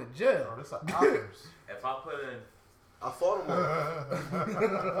 You going to jail. Bro, this are hours. If I put in, I fought him all.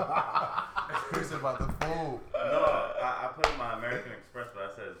 This about the food. no, I put in my American Express, but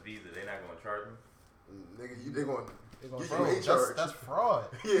I said it's Visa. They not gonna charge me. Nigga, they going They gonna You Bro, ain't charged. that's fraud.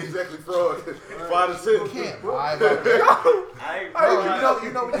 Yeah, exactly, fraud. 5 to 10. You can't lie about that. I ain't Bro, fraud.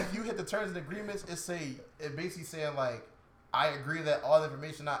 you know when you hit the terms and agreements, it basically saying like, I agree that all the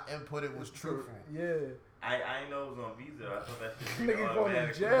information I inputted was truthful. Yeah. I ain't know it was on Visa. I thought that shit Nigga going to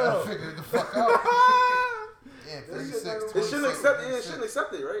automatically. jail. I figured the fuck out. Yeah, That 36, shit never- It shouldn't accept it. It 26, shouldn't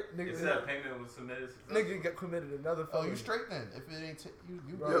accept it, right? It Nigga, said payment was submitted. nigga got committed another Oh, felony. you straight then. If it ain't,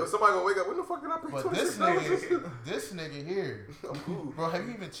 you Bro. Yo, somebody gonna wake up. When the fuck did I pay But $26? this nigga here, I'm cool. bro, have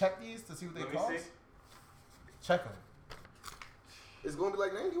you even checked these to see what they Let me cost? see. Check them. It's gonna be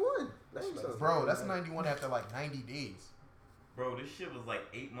like 91. 90 something. Bro, that's 91 after like 90 days. Bro, this shit was like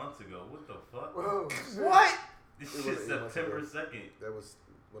 8 months ago. What the fuck? Whoa, What? This It shit was 8 months September ago. 2nd. That was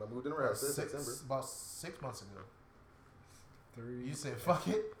when I moved in around. September. About 6 months ago. 3. You said fuck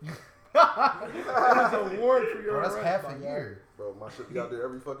it. That's a warrant for your Bro, that's arrest, half my a guy. year. Bro, my shit be out there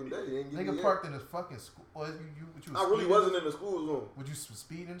every fucking day. You ain't getting Nigga me parked in his fucking school. What you I really speeding? wasn't in the school zone. Would you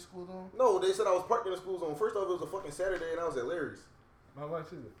speed in the school zone? No, they said I was parked in the school zone. First off, it was a fucking Saturday and I was at Larry's. How much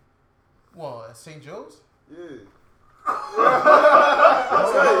is it? Well, at St. Joe's? Yeah. Hold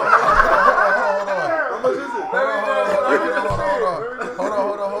How much is it? on.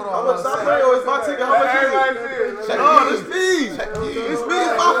 How much? Stop playing. Oh, it's my ticket. How much is it? No, this fees. This fees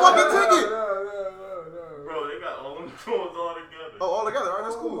is my fucking ticket. Bro, they got all them drawers all together. Oh, all together. All right,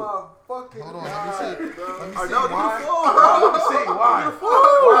 that's Oh cool. my fucking Hold on, God. let me see. All Let me right, see now why. get the floor.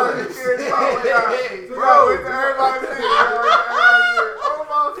 Let me see why. Bro, it's everybody see. Oh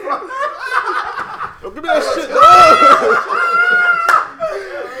my fuck. Yo, give me that shit, dog.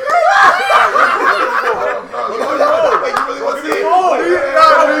 Wait, you really want to see it?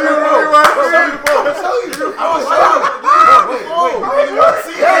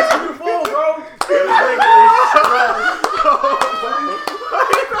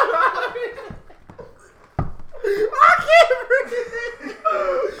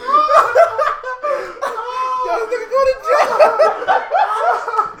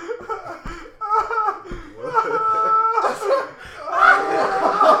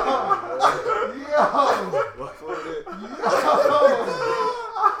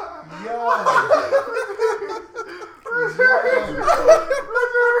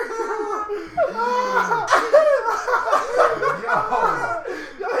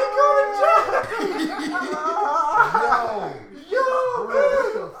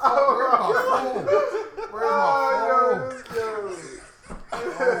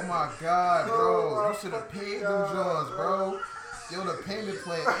 should have paid them Johns, bro. Yo, the payment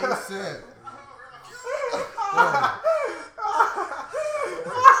plan ASAP.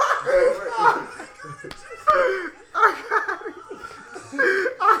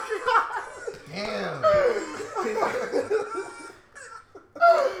 Damn.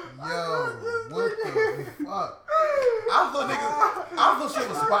 Yo, what the fuck? I thought shit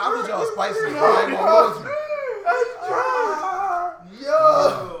was spicy. I thought y'all was spicy. I ain't gonna hold you.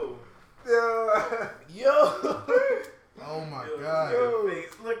 Yo. Oh my god. Your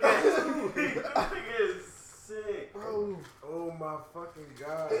face. Look at him. This nigga is sick. Bro. Oh my fucking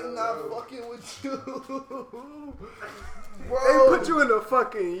god. It's not fucking with you. They put you in the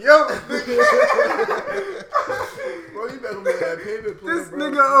fucking yoke, nigga. Bro, you better make that payment plan, This bro.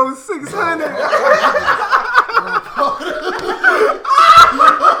 nigga owes 600.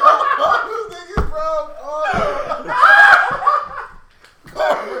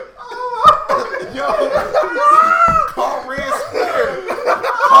 Call Red Spear.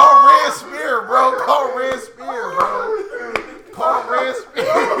 Call Red Spear, bro. Call Red Spear, bro. Call Red Spear.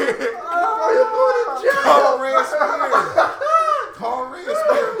 Call Red Spear. Call Red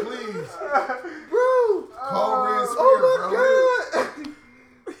Spear, please. Bro. Call Red Spear, bro.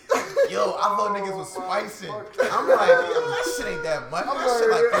 Yo, I thought niggas was spicing. I'm like, yo, that shit ain't that much. That shit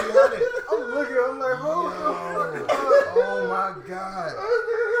like 300. I'm looking, I'm like, hold on. Oh my god. Oh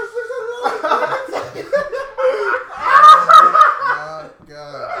my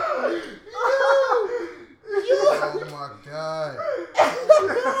god. Oh my god.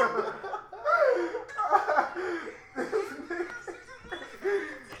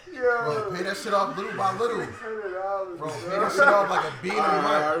 Bro, pay that shit off little by little. Bro, pay that shit off like a bean a month.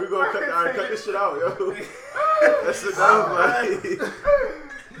 Alright, we gonna cut this shit out, yo. That shit down, like.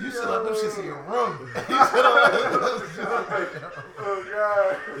 You should let them shits in your room. Oh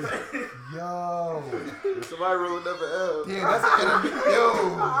god. Yo. Somebody rolling up an L. Damn, that's an enemy. Yo.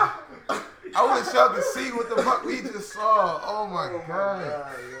 I wish y'all could see what the fuck we just saw. Oh my god.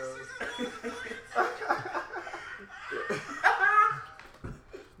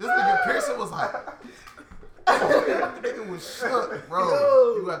 This nigga Pearson was like, nigga was shook,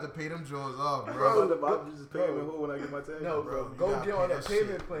 bro. You have to pay them jaws off, bro. I'm just paying the whole when I get my tag. No, bro. You Go gotta get pay on the that payment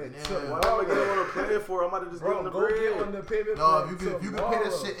shit. plan. Yeah. tomorrow. Why am I getting on a plan for? I'm about to just give Bro, him the go get on bread. the payment No, plan. if you can pay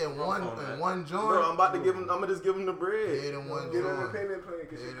that shit in one joint. Bro, I'm about to give him. I'm gonna just give him the Pay bread. it in one Get on the joint. payment plan,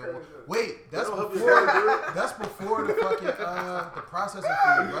 get Pay your it in credit one. up. Wait, that's That'll help you before. do it. That's before the fucking the processing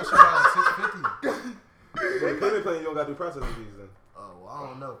fee. That shit about like $650. The payment plan, you don't gotta do processing fees then. Oh, well, I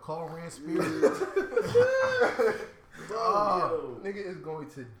don't know. Call Rand Spears. Nigga is going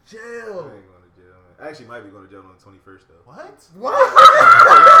to I jail. ain't going to jail, man. I actually might be going to jail on the 21st though. What?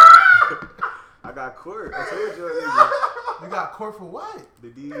 I got court. I told you, nigga. You got court for what? The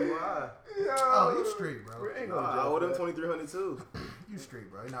DUI. Oh, you straight, bro. Ain't Nah, going to I jail. owe them $2,300 too. You straight,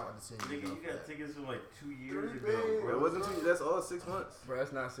 bro. You're not about to say Nigga, anything. you got tickets from like 2 years Three ago, days. bro. It wasn't 2. That's all 6 months. Bro,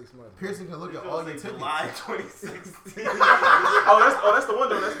 that's not 6 months. Pearson can look It at was all your like tickets. July 2016. That's the one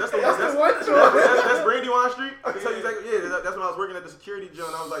though. That's the one. That's the one joint. That's Brandywine Street. That's how you exactly. Yeah, that's when I was working at the security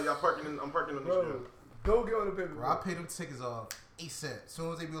joint. I was like, I'm parking on this Bro, joint. go get on the payment Bro, I plan. pay them tickets off ASAP. As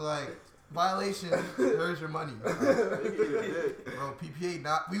soon as they be like, violation, here's your money. Bro, PPA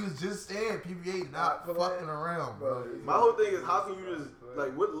not, we was just saying, PPA not Not fucking around, bro. My whole thing is, how can you just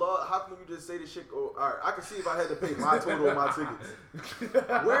like what law? How can you just say this shit? All right, I can see if I had to pay my total of my tickets.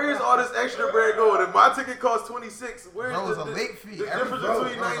 Where is all this extra bread going? If my ticket costs $26, where's Bro, it was the a late fee. The Every difference bro,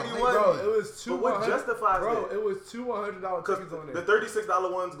 between bro, it was a late 91. Bro, it was two. But what justifies Bro, that? it was $200 Because tickets on the there.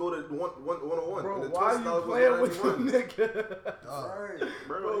 $36 ones go to 101. Bro, and the why $20 you goes playing to with them 91. nigga? Dog.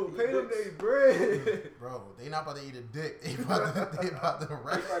 Bro, eat pay them dicks. they bread. Bro, they not about to eat a dick. They about to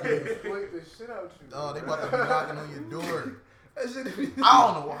arrest Like, you. exploit the shit out you. Dog, they about to be knocking on your door. That shit be.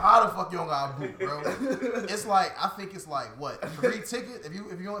 I don't know how the fuck you don't got a boot, bro. It's like, I think it's like what, 3 tickets? If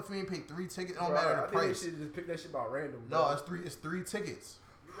you ain't paid 3 tickets, it don't matter the I think price. they should just pick that shit about random. No, bro. it's three tickets.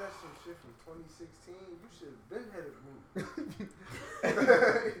 You got some shit from 2016. You should have been had a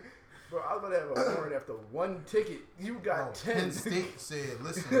move. Bro, I was about to have a warrant after 1 ticket. You got Bro, 10. Penn State said,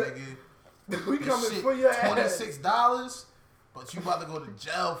 listen, nigga, We this coming shit for your ass. $26, but you about to go to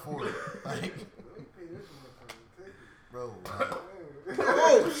jail for it. Like, Let me pay this motherfucking ticket. bro, like,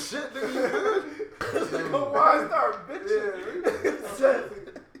 Oh shit, nigga. Why start bitching?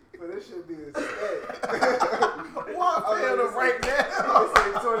 But this should be a stat. why I paying them right now? They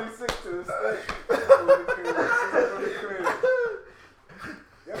say 26 to the state. For the credit.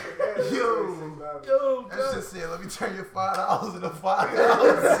 Y'all can have this Yo. $26. Yo, That shit said, let me turn your $5 into $5.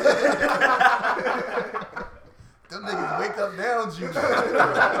 Them niggas wake up down juice.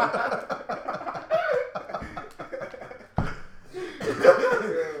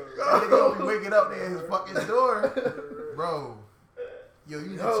 Yo, you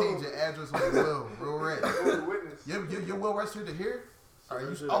need to change your address on your will, real red. Over witness. Your will registered to here? Are you?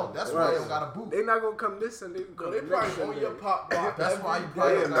 Registered. Oh, that's why you don't got a boot. They not gonna come this Sunday. They Bro, come they next probably Sunday. on your pop block. That's why you every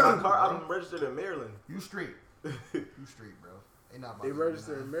probably day. don't Damn, got my car, I'm registered in Maryland. You straight. You straight, bro. They not about They to do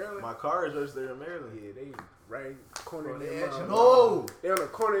registered nothing. in Maryland. My car is registered in Maryland. Yeah, they right corner Bro, of they your at mind. your- No. They on the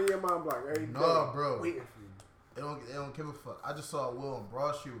corner of your mind block every day. No, bro. Waiting for you. They don't give a fuck. I just saw a Will in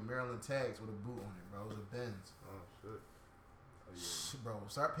Broad Street with Maryland tags with a boot on it, bro. It was a Benz. Oh shit. Shh, bro,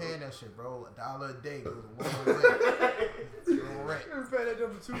 start paying that shit, bro. $1 a day goes a one way. Real rent. You've been paying that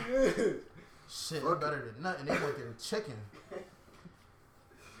job for 2 years. Shit, it's better than nothing. They went there chicken.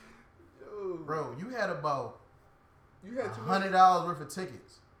 Yo, Bro, you had about you had too many. $100 worth of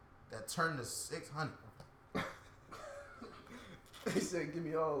tickets that turned to $600. They said, give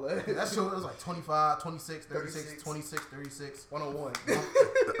me all that. That shit was like 25, 26, 36, 36. 26, 36. 101.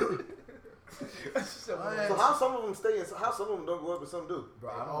 So how some of them stay and how some of them don't go up and some do?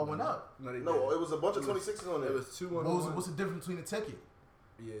 Bro, It all went up. No, they No, didn't. it was a bunch of 26s on It there. was 2 What's the difference between the ticket?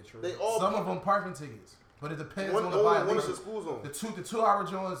 Yeah, true. They all Some of them parking tickets, but it depends one on the only one of violation. the schools on. The 2 hour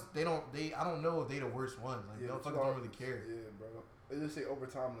joints, I don't know if they the worst ones. Like, Yeah, motherfuckers 2 hours. don't really care. Yeah, bro. They just say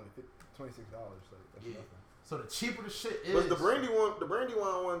overtime like $26. Like that's Yeah. nothing. So the cheaper the shit is. But the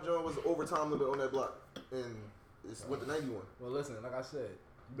Brandywine one, John, was the overtime limit on that block, and it's went to 91. Well, listen, like I said,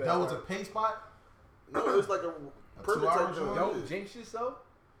 That was a pay spot. No, it was like a permit 2 hour type joint? joint. Don't Yeah. jinx yourself,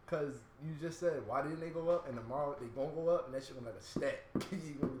 cause you just said why didn't they go up, and tomorrow they gonna go up, and that shit gonna be like a stat.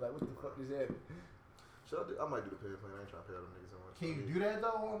 You gonna be like, what the fuck just happened? I might do the pay plan. I ain't trying to pay all them niggas so much. Can you do that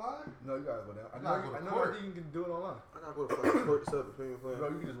though online? No, you gotta go down. I You gotta go to know court. you can do it online. I gotta go to fucking court to set up the payment Bro,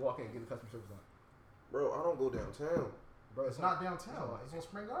 plan. you can just walk in and get the customer service on. Bro, I don't go downtown. Bro, It's not downtown. It's on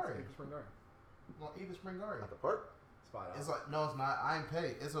Spring Garden. It's Spring Garden. On either Spring Garden. At the park? It's $5. It's like no, it's not. I ain't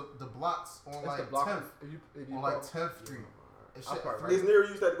pay. It's the blocks on That's like the block 10th, if you on like go- 10th Street. It's I'll shit park free. It's near you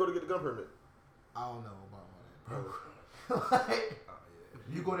used to have to go to get the gun permit. I don't know about all that, bro. Like,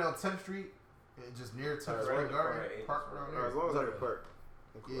 if you go down 10th Street, it's just near 10th Right, Spring right, Garden, right. park around All right, as there. long as I can park.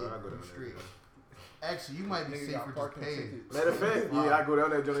 I'm cool. Yeah, I go down street. there. Actually, you might be Nigga safer got just parking paying. tickets. Matter of fact, yeah, I go down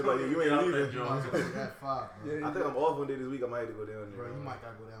there, Johnny. Like, yeah, you Get out ain't that leaving. joint. You might as well get 5, bro. Yeah, I think I'm off one day this week. I might have to go down there. Bro, you man. might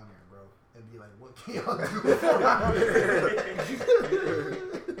gotta go down there, bro, and be like, "What can y'all do?"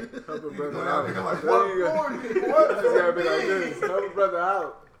 Help a brother Go out. down there like, There "What you go. more? I What just gotta be for like me?" this. Help a brother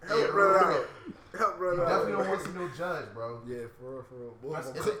out. Help a brother out. Help You brother definitely out. don't want to see no judge, bro. Yeah, for real. Boy, It's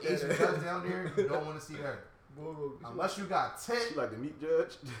gonna an cook that Asian ass. judge down there. You don't want to see her. Boy, Unless you got She tent, like the meat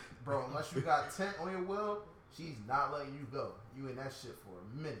judge. bro. Unless you got tent on your will, she's not letting you go. You in that shit for a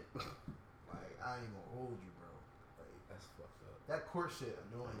minute. Like, I ain't gonna hold you, bro. Like, That's fucked up. that court shit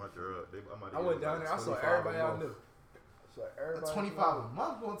annoying. I went down there. I saw everybody I knew. So That everybody. 25 a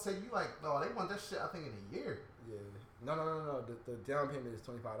month gonna take you like, no, they want that shit. I think in a year. Yeah. No. The down payment is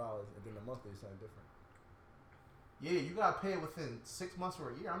 $25, and then the monthly is something different. Yeah, you gotta pay it within 6 months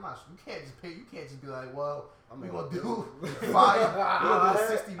or a year. I'm not. You can't just pay. You can't just be like, well, we gonna do 5. We gonna do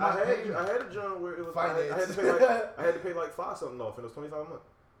 60 month payment. I had a joint where it was. Finance. I had to pay like 5 something off, and it was 25 a month.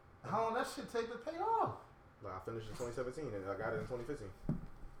 How long that shit take to pay off? Like, I finished in 2017, and I got it in 2015.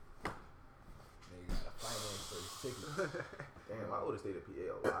 Then you gotta finance those tickets. Damn, I would have stayed at PA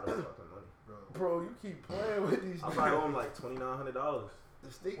a lot of fucking money. Bro, you keep playing with these I probably owe him like $2,900.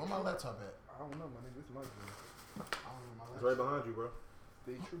 The state Where my laptop at? I don't know, my nigga. This is my dream. I don't know my It's right behind you, bro.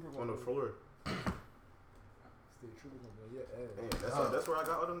 State trooper On the floor. State trooper gonna go your ass. Damn, that's where I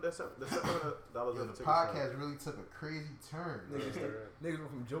got all them. That's $700 Yo, worth the of tickets. podcast really took a crazy turn. Niggas went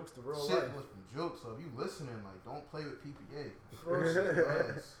from jokes to real Shit life. was from jokes, so if you listening, like, don't play with PPA. Real shit.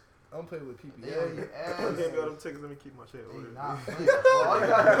 Yes. I'm playing with PPA. They on your I ass. can't get all them tickets. Let me keep my shit They over there. not playing. Well,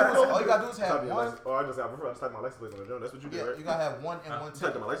 all you gotta do is have Type your one. license- Oh, I just type my license plate on the joint. That's what you did, Yeah, right? you gotta have one and one You typed in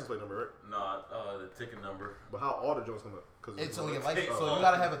ticket. my license plate number, right? No, the ticket number. But how all the joints come up? Cause It's on your license, Oh. so you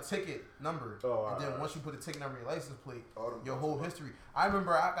gotta have a ticket number, Oh, and then alright. once you put the ticket number in your license plate, All them your joints whole come up. history. I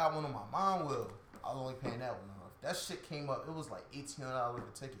remember I got one on my mom will. I was only paying that one off. That shit came up. It was like $1,800 worth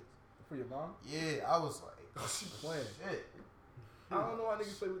of tickets. For your mom? Yeah, I was like, Playing. shit. I don't know why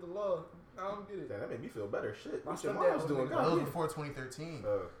niggas play with the law. I don't get it. Damn, that made me feel better. Shit. My What your stepdad mom was was doing? nigga. That was God. before 2013.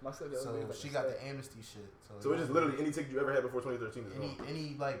 My stepdad So was like she a got stat. the amnesty shit. So it's just literally any ticket you ever had before 2013 is gone.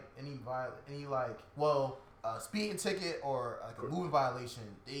 Speeding ticket or like a moving violation,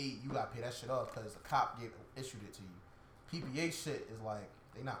 you gotta pay that shit off because the cop issued it to you. PPA shit is like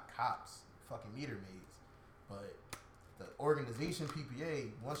they not cops, fucking meter maids, but the organization PPA,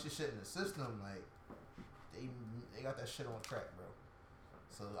 once your shit in the system, like they got that shit on track, bro.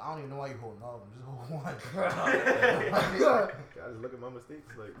 So I don't even know why you holding off. Just hold one. I just look at my mistakes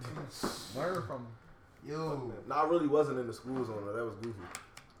like. Learn from Yo. No, I really wasn't in the school zone. Though. That was goofy.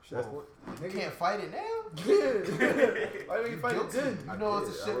 Well, you can't fight it now. Yeah. Why you You fight it guilty. then? You know I it's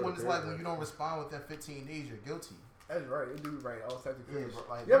a did. I shit when would've it's like cared. when you don't respond within 15 days, you're guilty. That's right. It do right all types of Yeah, things. bro,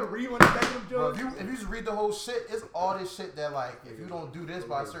 like, you ever read one of them Bro, Jones? if you just read the whole shit, it's all this shit that like if you don't do this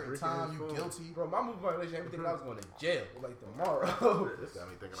by a certain time, you guilty. Bro, my movie violation, everything I was going to jail like tomorrow. This got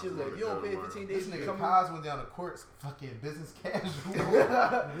me thinking She was I'm like, going you don't to pay jail 15 This days. nigga Come Paz went down to court, fucking business casual.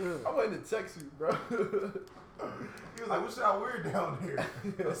 I went in the tech suit, bro. He was like, "What should I wear down here?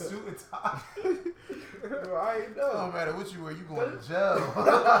 A suit and tie." Bro, I ain't It know. don't matter what you wear, you going to jail.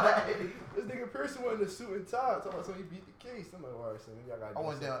 This nigga Pearson went in a suit and tie. Talking about something he beat the case. I'm like, all right, so maybe I got. I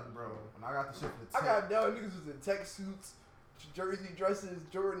went down, bro. When I got the shit for the I tent, got down. Niggas was in tech suits, jersey dresses,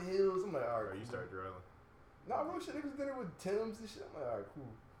 Jordan Hills. I'm like, all right. You start drilling. Nah, bro, shit. Niggas was in there with Timbs and shit. I'm like, all right, cool.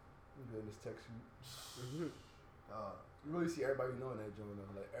 I'm good in this tech suit. You really see everybody knowing that, Joe.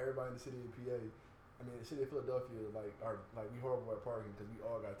 Though. Like everybody in the city of PA. I mean, the city of Philadelphia, like, are like we horrible at parking because we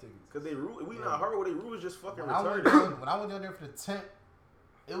all got tickets. Cause they rule. We not horrible. They rule is just fucking when I retarded. went down there for the tent,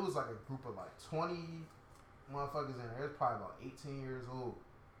 it was like a group of like 20 motherfuckers in there. It was probably about 18 years old.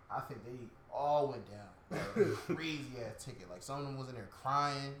 I think they all went down. Like, crazy ass ticket. Like some of them was in there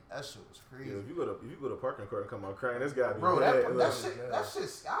crying. That shit was crazy. Yeah, if you go to parking court and come out crying, that's gotta be Bro, bad. that Like, shit,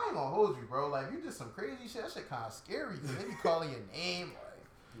 I ain't gonna hold you, bro. Like, you did some crazy shit. That shit kind of scary. Cause they be calling your name,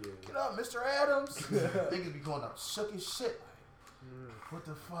 like, yeah. get up, Mr. Adams. Niggas be going up, shook as shit. Like, what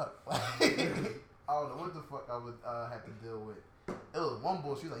the fuck? Like, I don't know what the fuck I would have to deal with. It was one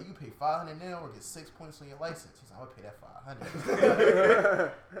bull. She was like, you can pay $500 now or get 6 points on your license. She's like, I'm gonna pay that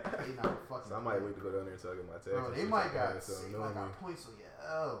 $500. They not fucking. So I might wait to go down there until I get my taxes. Bro, they might got points on your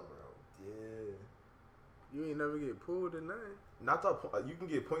L, bro. Yeah. You ain't never get pulled or nothing. Not that you can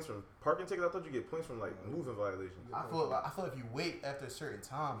get points from parking tickets. I thought you get points from like moving violations. I feel if you wait after a certain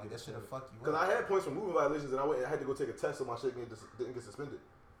time, like that shit'll fuck you Because up. I had points from moving violations, and I had to go take a test so my shit didn't get suspended.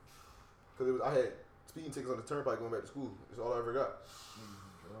 Because I had speeding tickets on the turnpike going back to school. That's all I ever got.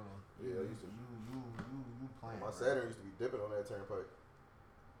 Yeah, I used to. You playing. My bro. Saturn used to be dipping on that turnpike.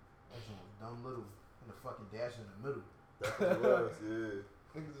 That shit was dumb little. And the fucking dash in the middle. That's what it was.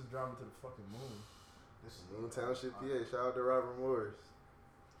 Yeah. Niggas just driving to the fucking moon. This is Moon Township, PA. Shout out to Robert Morris.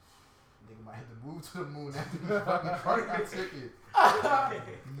 Nigga might have to move to the moon after you fucking parking ticket.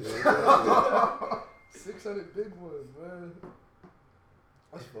 Yeah, 600 big ones, man.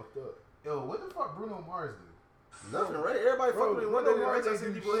 That's fucked up. Yo, what the fuck Bruno Mars do? nothing, right? Everybody fuck with me one day. Bruno Mars I ain't see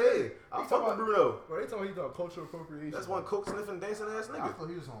do people shit. head. I He fuck with talking Bruno. Bro, they told me he doing cultural appropriation. That's one coke sniffing, dancing ass I nigga. thought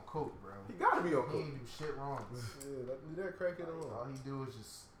he was on coke, bro. He gotta be on He coke. ain't do shit wrong. Yeah, leave that crack it All on he do is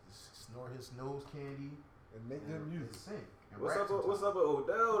just snort his nose candy and make them and music. sing. And What's rap up? What's sometimes. up with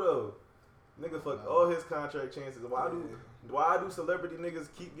Odell though? Nigga fucked all his contract chances. Why do celebrity niggas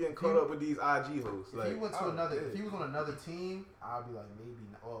keep getting caught up with these IG hoes? If he went to another, if he was on another team, I'd be like maybe.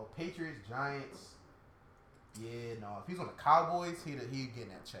 Well, Patriots, Giants. Yeah, no. If he's on the Cowboys, he'd getting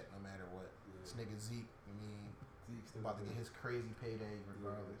that check no matter what. This nigga Zeke, I mean, Zeke's about to get his crazy payday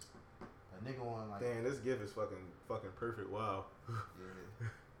regardless. A nigga on like, Damn, this gift is fucking perfect. Wow. yeah.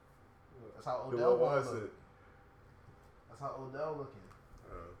 That's how Who Odell was look. it? That's how Odell looking.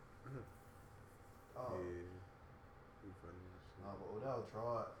 Oh, Yeah. no, but Odell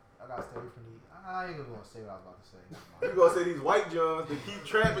draw. I gotta stay away from the. I ain't even gonna say what I was about to say. You gonna say these white Johns that keep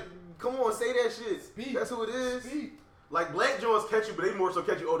trapping? Come on, say that shit. Speak. That's who it is. Speak. Like black Johns catch you, but they more so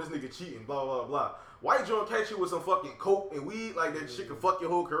catch you. Oh, this nigga cheating. Blah blah blah. White John catch you with some fucking coke and weed, like that shit can fuck your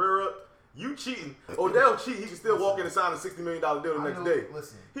whole career up. You cheating. Odell cheat. He can still walk in and sign a $60 million deal the next day.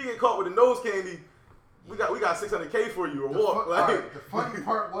 Listen, He get caught with the nose candy. We got $600K for you or walk. Like the funny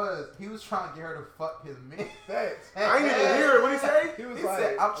part was he was trying to get her to fuck his man. Facts. I ain't even hear it. What he say? He was He like,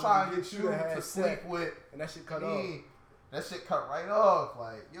 said, "I'm trying to get you have to sex." sleep with And that shit cut off. me." That shit cut right off.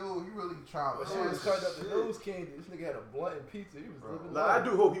 Like, yo, you really trying But to shit was push. cutting up the nose candy. This nigga had a blunt and pizza. He was living Nah, I life.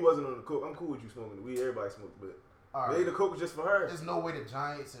 do hope he wasn't on the coke. I'm cool with you smoking the weed. Everybody smokes, but All maybe right. the coke was just for her. There's no way the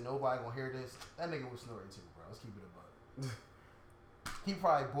Giants and nobody gonna hear this. That nigga was snorting too, bro. Let's keep it a buck. He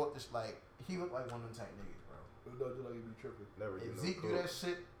probably bought this like he looked like one of them type niggas, bro. Odell just like he be tripping. Never do If no Zeke do coke. that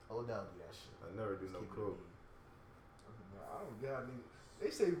shit, Odell do that shit. I never do no Let's keep it coke. I don't got nigga. They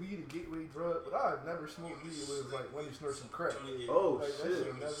say weed a gateway drug, but I never smoked weed where it was like when you snort some crack. Oh, like, that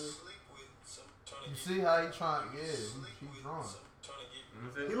shit. never. You see how he trying? Yeah, he drawn.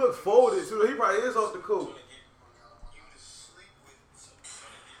 He looks folded too. He probably is off the coke.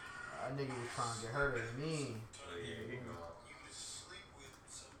 That nigga was trying to get her to mean.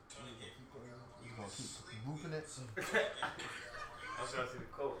 He's gonna keep looping it. I'm trying to see the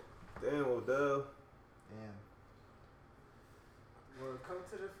coat. Damn, Odell. Damn. Well, come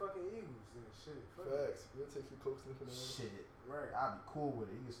to the fucking Eagles and shit. Fuck it. Facts. We'll take you coasting for the Shit. Right. I'd be cool with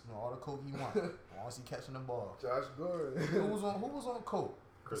it. He gets all the coke he wants. As long as he catching the ball. Josh Gordon. Who was on coke?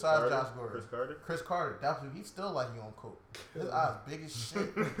 Chris Besides Carter? Josh Gordon. Chris Carter? Chris Carter. Definitely. He still like he on coke. His eyes big as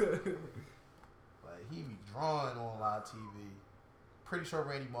shit. Like, he be drawing on live TV. Pretty sure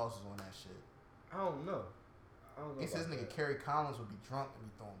Randy Moss is on that shit. I don't know. He says nigga Kerry Collins would be drunk and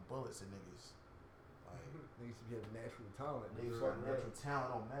be throwing bullets at niggas. Like, Niggas should be having natural talent. niggas got natural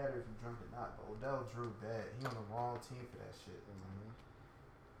talent. Don't matter if you drunk or not. But Odell Drew bad. He on the wrong team for that shit.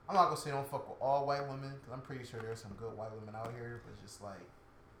 I'm not gonna say don't fuck with all white women, because I'm pretty sure there's some good white women out here, but just like,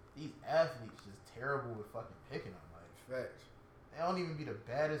 these athletes just terrible with fucking picking them. Like, Facts. they don't even be the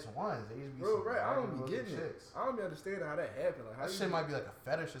baddest ones. They just be Bro, some right. I don't random be looking getting chicks. it. I don't be understanding how that happened. Like, how That you shit might be like a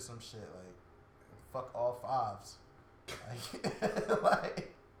fetish or some shit. Like, fuck all fives. Like,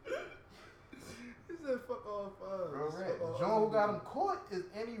 like He said fuck all five. bro, Fuck right. all John who other got him niggas. caught is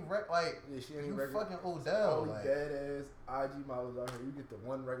any like, Yeah, she ain't you regular. fucking Odell. Only Like, badass IG models out here. You get the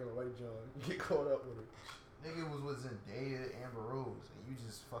one regular white John. You get caught up with her. nigga was with Zendaya, Amber Rose, and you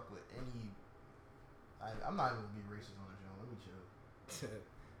just fuck with any. I'm not even gonna be racist on the show. Let me chill.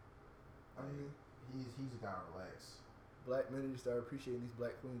 I mean, He's gotta relax. black men need to start appreciating these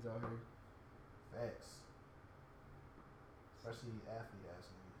black queens out here. Facts. Especially athlete ass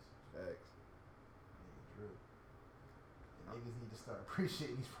niggas. Facts. Nigga Drew. And niggas need to start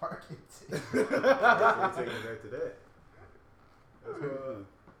appreciating these parking tickets. We're taking it back to that. That's what we do.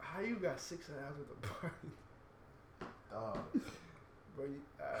 How you got 6 hours with the party? Dog. Bro, you,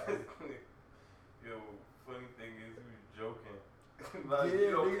 Yo, funny thing is, we was joking. Like, Yeah,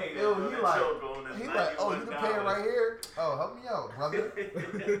 you don't nigga. pay Yo, that he on like- the choke on this He like, oh, you can pay it right here? Oh, help me out, brother.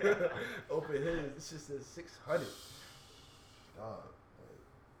 open his. It just says 600. Dog. Like,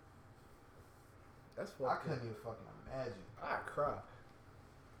 That's I fucked couldn't up. even fucking imagine. I cry.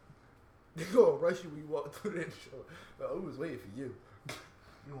 They gonna rush you when you walk through that show. But we was waiting for you.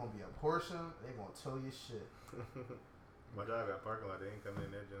 You gonna be a portion, they gonna tow your shit. My job got parking lot. They ain't coming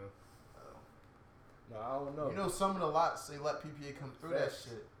in there, John. No, I don't know. You know, some of the lots, they let PPA come through that Facts.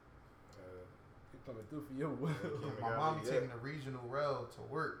 shit. He coming through for you. My mom be taking the regional rail to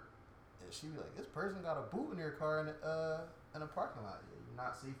work, and she be like, "This person got a boot in their car in a parking lot. Yeah, you're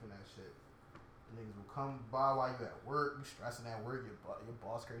not safe in that shit. The niggas will come by while you at work. You stressing at work. Your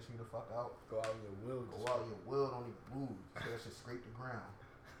boss cursing you the fuck out. Go out in your will. Go out your will. Don't even move. So that shit scrape the ground.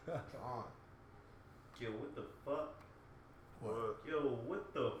 On. Yo, what the fuck? What? Yo,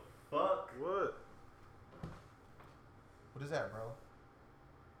 what the fuck? What? What is that, bro?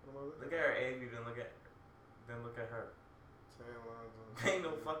 Look at her, Abby, then look at her. Tan lines on. Ain't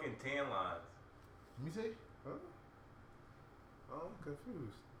no fucking tan lines. Let me see. Huh? Oh, I'm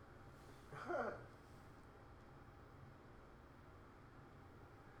confused.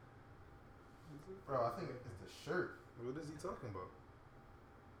 Bro, I think it's the shirt. What is he talking about?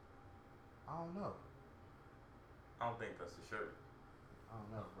 I don't know. I don't think that's the shirt. I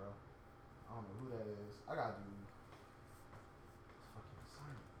don't know, bro. I don't know who that is. I gotta do fucking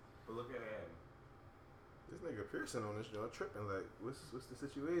assignment. But look at Abby. This nigga Pearson on this joint tripping. Like, what's the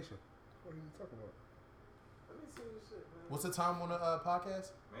situation? What are you talking about? Let me see this shit, man. What's the time on the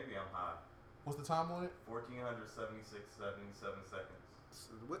podcast? Maybe I'm high. What's the time on it? 1477 seconds.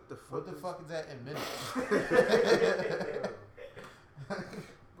 What the fuck? What the fuck is that in minutes?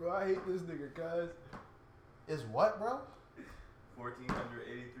 Bro, I hate this nigga, cuz. Is what, bro?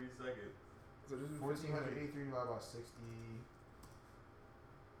 1483 seconds. So this is 1483 divided by 60.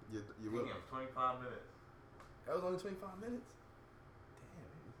 You will. Damn, 25 minutes. That was only 25 minutes?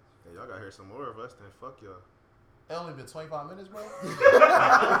 Hey, y'all gotta hear some more of us, then fuck y'all. It only been 25 minutes, bro? I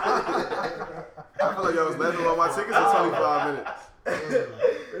feel like y'all was laughing about my tickets for 25 minutes.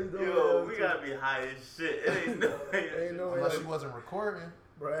 Damn. Yo, we gotta be high as shit. It ain't no way. Ain't no way. Unless you wasn't recording.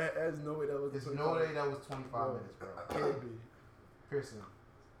 Bro, there's no way that was There's 25 no way that was 25 Bro, minutes, bro. Can't be. Pearson.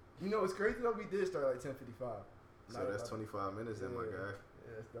 You know what's crazy though? We did start like 10:55. So that's 25 minutes then, my guy.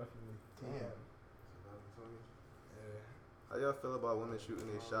 Yeah, it's definitely. Damn. Yeah. How y'all feel about women shooting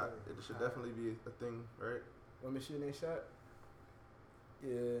their shot? It should definitely be a thing, right? Women shooting their shot?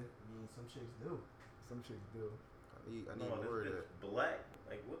 Yeah, I mean, some chicks do. some chicks do. I need No, more of this that. bitch black.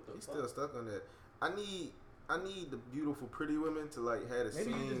 Like, what the He's fuck? still stuck on that. I need the beautiful, pretty women to like have the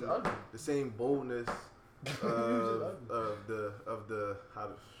Maybe you same just ugly. the same boldness just of ugly.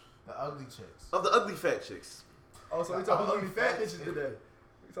 The ugly chicks. of the ugly fat chicks. Oh, so we talking ugly fat bitches today.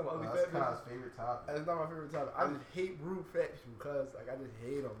 We talking ugly That's fat bitches. Kyle's favorite topic. That's not my favorite topic. I just hate rude fat people because like I just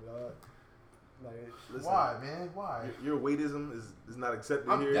hate them, dog. Like Listen, Why, man? Why? Your weightism is not accepted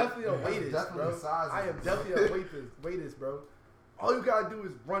I'm here. definitely a That's waitist, definitely bro. the size of I am it. definitely a waitist, bro. All you gotta do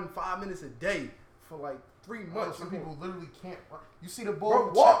is run 5 minutes a day for like 3 months. Some people literally can't run. You see the bull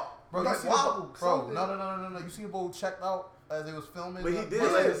Bro, walk. Bro, Like you see wobble, the bro? something. No. You see the bull checked out as they was filming. But he did Yeah,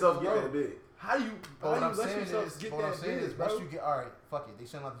 let himself get bro. that big. How you But what I'm let saying yourself is, get what I'm that saying big, is, bro? once you get, all right, fuck it, they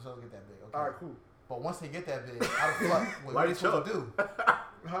shouldn't let themselves get that big. Okay. All right, cool. But once they get that big, how the fuck? What Like are they supposed to Chuck.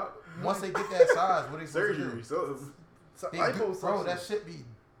 do? How, Once they get that size, what are they supposed to Surgery. do? So They lipo do, bro, suction. that shit be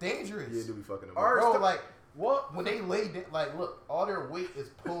dangerous. yeah, do be fucking him. All right. Bro, Stop. like what? when they lay down, like look, all their weight is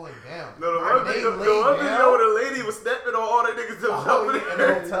pulling down. No, the When one they video lay where the lady was stepping on all that niggas just Oh, jumping yeah, in in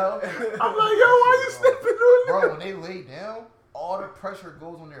there. the hotel. I'm like, yo, why you stepping on Bro, when they lay down, all the pressure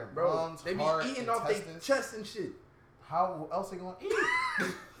goes on their Bro, lungs, they be heart, eating off their intestines. chest and shit. How else they gonna eat?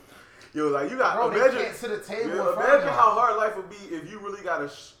 Yo, like you got Bro, imagine, they can't sit at a table. yeah, in front of imagine them. how hard life would be if you really got to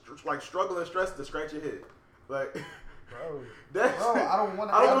like struggle and stress to scratch your head. Like Bro, that's Bro, I don't want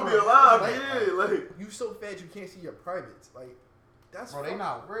to. I don't want to be alive. Yeah, like you so fat you can't see your privates. Like, that's Bro, they fuck-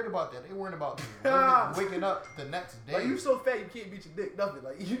 not worried about that. They worried about literally waking up the next day. Like, you so fat you can't beat your dick, nothing.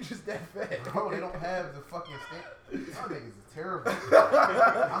 Like, you just that fat. Bro, they don't have the fucking stand. Y'all niggas is terrible.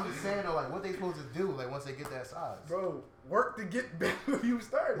 I'm just saying though, like what they supposed to do, like once they get that size. Bro, work to get back where you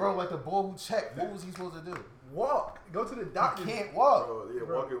started. Bro, like the boy who checked, what was he supposed to do? Walk. Go to the doctor. He can't walk. bro, yeah,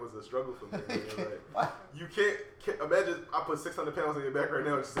 Bro. walking was a struggle for me. Man. Like, What? you can't imagine. I put 600 pounds on your back right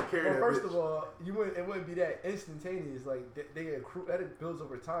now just to carry Well, that. first bitch. of all, it wouldn't be that instantaneous. Like they accrue, that builds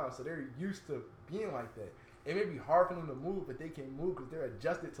over time, so they're used to being like that. It may be hard for them to move, but they can move because they're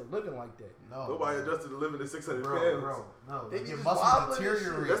adjusted to living like that. No. Nobody adjusted to living at 600 Bro, pounds. bro, no. They They be get just muscles wobbling and shit.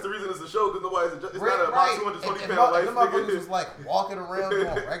 deteriorate. That's the reason it's a show because nobody's adjusted. It's Right, not about right. 220 If pound life. them motherfuckers Nigga. was like walking around doing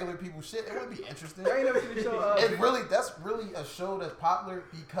regular people shit, it would be interesting. I ain't never seen the show. That's really a show that's popular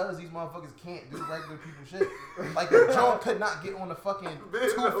because these motherfuckers can't do regular people shit. Like the Joe could not get on the fucking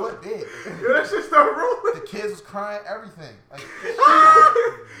 2-foot bed. Yo, that shit started rolling. The kids was crying, everything. Like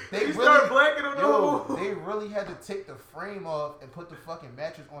they He started really, blanking on the whole. they really had to take the frame off and put the fucking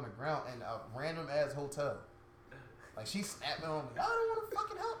mattress on the ground in a random ass hotel. Like she snapping on me. Y'all don't want to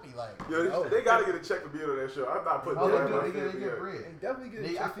fucking help me. Like Yo, they gotta get a check for being on that show. I'm not putting oh, that they on my do. They family. get bread. They definitely get.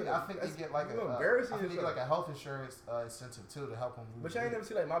 They, a check for I that. think That's- they get like you a embarrassing I think they get yourself. like a health insurance incentive too to help them lose. But y'all ain't weight. never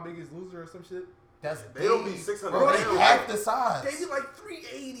see like My Biggest Loser or some shit. That's They don't be 600 Bro, they pounds. half the size. They be like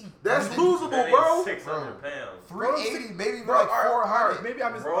 380. That's That losable, That bro. ain't 600 pounds. 380, maybe Bro, like all right, 400. maybe I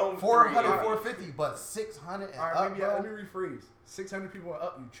missed. Wrong. 400, 380. 450, but 600 and All right, up, maybe bro. let me rephrase. 600 people and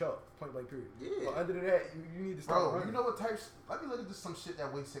up, you choke. Point blank period. Yeah. But under that, you need to start Bro, running. you know what types? Let me look at this some shit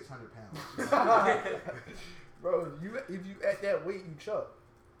that weighs 600 pounds. Bro, if you at that weight, you choke.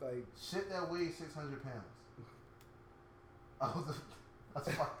 Like, Shit that weighs 600 pounds. Oh, that's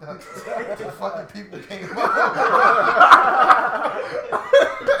fucked up. The fucking people came up.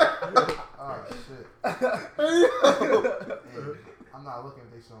 Oh shit. Hey, I'm not looking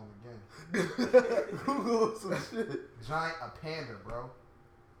if they show them again. Google some shit. Giant a panda, bro.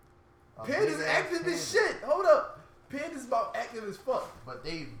 A Panda's big-ass active panda. as shit. Hold up. Panda's about active as fuck. But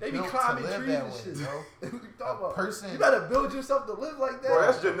they They be built climbing to live trees that and way, shit. bro. What you A talking about? person- You gotta build yourself to live like that. Bro,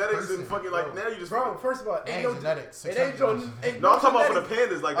 that's genetics Person, and fucking like bro. now you just. Bro, first of all, And no genetics. It ain't 600 no. genetics. Ain't No, I'm talking about for genetics.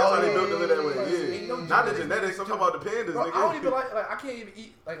 the pandas. Like that's Oh, how they yeah, built to live that way. yeah, Yeah. Ain't no Not the genetics. genetics. I'm talking about the pandas. Bro, nigga. I don't even like I can't even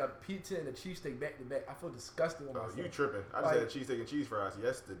eat like a pizza and a cheesesteak back to back. I feel disgusting with Oh, myself. you tripping? I just Like- had cheesesteak and cheese fries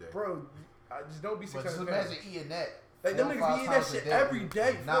yesterday. Bro, I just don't be But 600 just pounds. imagine eating that. Like them 4 or niggas 5 be eating that times a shit day, every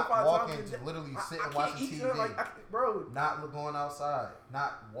day, 4 or Not 5 walking, times a just day. literally I sitting can't watching eat TV. something like, bro, Not going outside.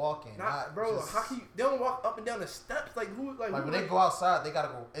 Not walking. not bro. Just, How can you? They don't walk up and down the steps like who? Like, like who, when they go outside, they gotta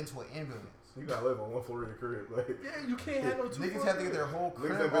go into an ambulance. You gotta live on one floor in the crib. Like Yeah, you can't have no two. Niggas have to get their whole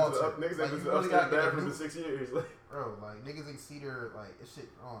crib niggas have been to altered. niggas Like, have been you to really upstairs gotta get a bathroom new- for 6 years. Like Bro, like niggas ain't see their like this shit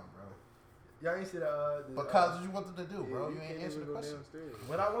wrong, bro. Y'all ain't see the. Because what you want them to do, bro? You ain't answer the question.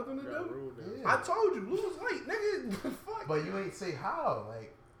 What I want them to do? Yeah. I told you, lose weight, nigga. Fuck. But you ain't say how.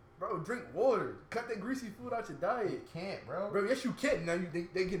 Like Bro, drink water. Cut that greasy food out your you diet. can't, bro. Bro, yes you can. Now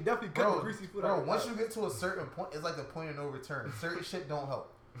they can definitely cut Bro, the greasy food out. bro, your once diet. you get to a certain point, it's like the point of no return. Certain shit don't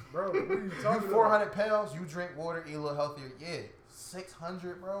help. Bro, what are you You talking 400 pounds, you drink water, eat a little healthier. Yeah,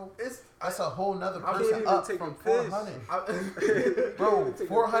 600, bro. about? It's That's a whole nother I person can't even up take from a piss. 400. Bro, Take a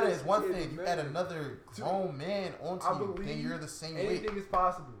 400 piss, is one yeah, thing. You man. add another grown man onto I you, believe then you're the same weight. anything is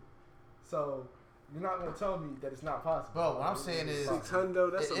possible. So you're not gonna tell me that it's not possible. Bro, what I'm saying is, 600 though,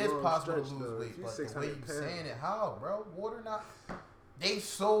 that's it a is long possible stretch, to lose though. weight, If you but the way 600 you pounds, saying it, how, bro? Water not. They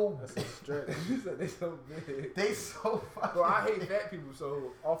so that's a stretch. You said they so big. they so fucking. Bro, I hate fat people.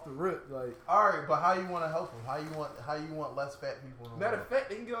 So off the rip, like All right, but how you want to help them? How you want less fat people? In the matter world? of fact,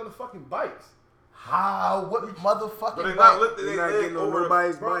 they can get on the fucking bikes. How? What motherfucking? but they're bike? not lifting They're their not leg getting on over.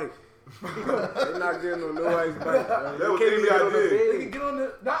 nobody's Bro, bike. They're not getting on no ice bike. That They was can't even the get on the idea. They bed. can get on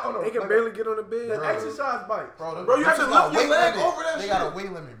the not on the. They can like barely get on the bed. the Bro. exercise bike. Bro, Bro, you have to lift your leg over that They shit. got a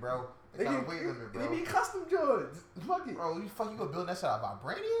weight limit, bro. They They got can a weight limit, bro. They need custom joints. Fuck it. Bro, you gonna build that shit out of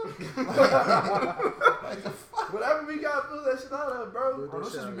vibranium? Like the fuck? Whatever we gotta build that shit out of, bro. Bro,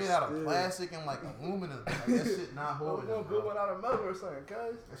 this shit should out be of made out of steel. plastic and like aluminum. Like, that shit not We're holding gonna them, build one bro. out of metal or something,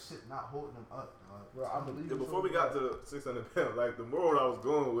 cuz. That shit not holding them up, dog. Bro, I believe Yeah, you. before we got to the 600 pounds, like the moral I was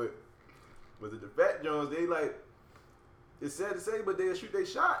going with was that the Fat Jones, they like, it's sad to say, but they shoot they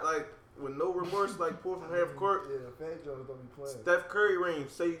shot like with no remorse, like pull from half court. Yeah, Fat Jones don't be playing. Steph Curry range,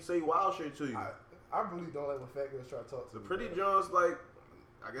 say wild shit to you. I really don't like when fat girls try to talk to The me. pretty bro. Jones, like,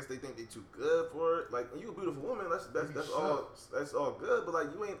 I guess they think they too good for it. Like, you a beautiful woman, that's all good. But like,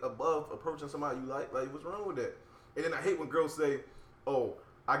 you ain't above approaching somebody you like. Like, what's wrong with that? And then I hate when girls say, "Oh,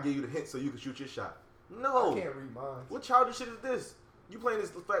 I gave you the hint so you can shoot your shot." No, I can't read mine. what childish shit is this? You playing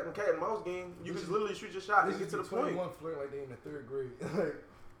this fucking cat and mouse game? You can just literally shoot your shot and get to the point. 21 flirt like they in the 3rd grade.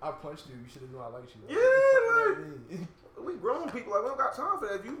 Like, I punched you. You should have known I liked you. Yeah, What the fuck like- that mean? We grown people, like we don't got time for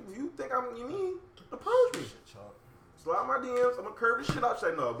that. If you think you mean, approach me. Shit, chalk. Slide my DMs. I'm gonna curve this shit out.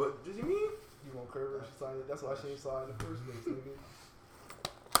 Say no, but just you mean? You want curve? She signed it. That's why she ain't signed in the first place, nigga.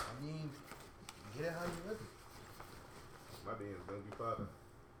 I mean, get it how you live it. My DMs gonna be popping.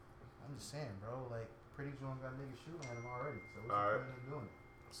 I'm just saying, bro. Like, Pretty Jones got niggas shooting at him already. So what's Alright. the point of doing it?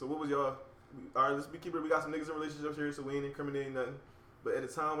 So what was y'all? All right, let's be keep it. We got some niggas in relationships here, so we ain't incriminating nothing. But at the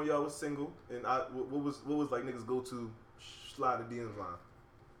time when y'all was single, and what was like niggas go to slide the DMs line?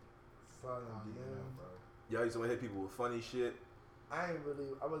 Sliding I don't even know, DMs. bro. Y'all used to hit people with funny shit. I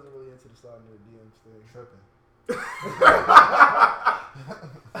wasn't really into the sliding the DMs thing. Tripping.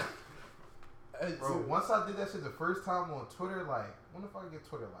 Hey, Bro, dude, once I did that shit the first time on Twitter, like, when the fuck I get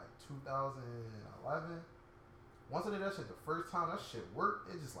Twitter? Like 2011? Once I did that shit the first time, that shit worked.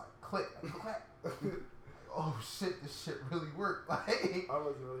 It just like clicked. Like, clack. Like, oh shit, this shit really worked. Like, I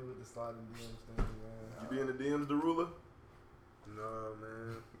wasn't really with the sliding DMs thing, man. You be in the DMs, the ruler. No,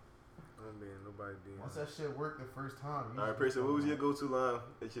 man. I don't be in nobody DM. once that shit worked the first time. All right, Percy, what was your go-to line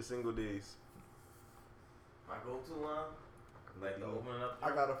at your single days? My go-to line, like the opening up. I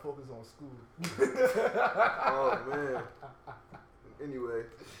gotta focus on school. Oh man. Anyway,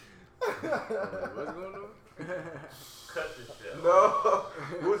 What's going on? Cut this shit. no.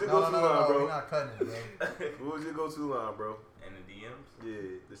 What was your No, go-to line, we're bro? not cutting it, bro. What was your go-to line, bro? In the DMs,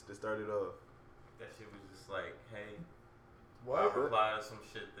 Yeah, this to start it off. that shit was just like, hey, I What? reply to some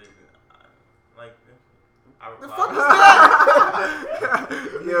shit that, like, I The reply. fuck is that?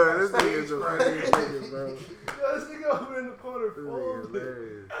 Yo, this nigga's a funny nigga, bro. Yo, this nigga over in the corner, This fool. nigga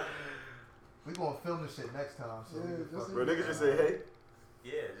hilarious. We gonna film this shit next time. So Yeah, we can just fuck Bro, with niggas it. just say hey.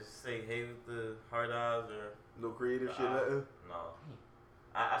 Yeah, just say hey with the hard eyes or No creative shit, Uh, nothing. no.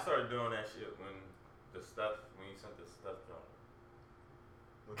 I started doing that shit when you sent the stuff joint.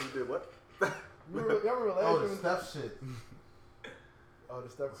 When he did what? Y'all remember last Oh, year the when Steph shit. Oh, the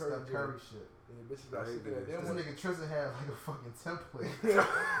Steph Curry. Steph Curry shit. Yeah, bitches I got hate sick of that. that. They This don't want nigga Tristan had like a fucking template.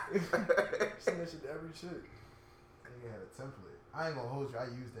 send that shit to every shit. Nigga had a template. I ain't gonna hold you. I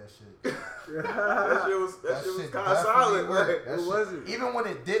used that shit. That shit was shit kind of definitely solid. worked. Like, That It shit- wasn't. Even when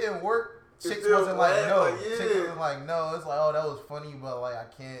it didn't work, It chicks still wasn't like laughed, no. like, yeah. Chicks wasn't like no. It's like, oh, that was funny, but like I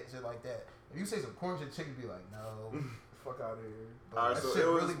can't, shit like that. If you say some corn shit, chick would be like, no. Fuck out of here. But Alright, that so shit it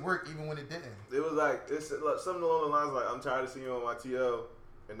was- really worked even when it didn't. it was like something along the lines like, I'm tired of seeing you on my TL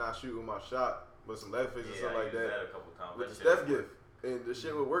and not shooting my shot, but some left face or Yeah, something I like used that. that a couple times. With That the shit Steph gift, and the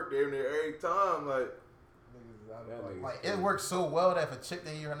shit would work damn near every time. Like, Niggas is out That of nigga- Like it worked so well that if a chick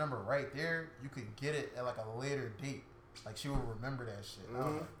didn't hear her number right there, you could get it at like a later date. Like she would remember that shit. I was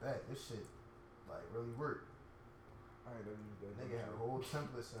Mhm. like, that this shit like really worked. I ain't never used that. Nigga had a whole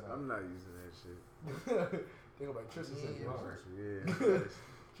template set up. I'm not using that shit. Think about Tristan Yeah, sent you. it huh? works. Yeah.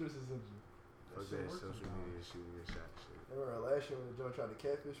 Tristan sent you. Fuck shit that works social sometimes. media shooting your shot shit. Remember last year when the joint tried to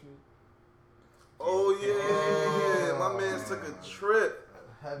catfish me? oh yeah, Oh. my man took a trip.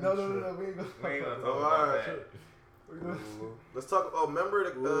 Heavy No, trip. we ain't gonna We ain't gonna Oh, talk alright. about that. We gonna- Let's talk. Oh, remember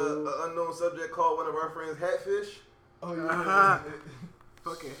the unknown subject called one of our friends Hatfish? Oh yeah. Uh-huh.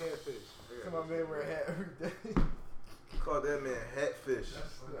 Fucking hatfish. Come on, man, wear a hat every day. Called that man Hatfish.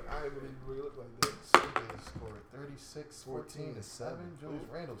 I ain't really really look like that. They scored 36, 14 to 7. Julius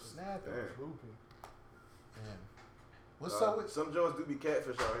Randle snapped. Damn. Hooping. Damn. What's up with Some Jones do be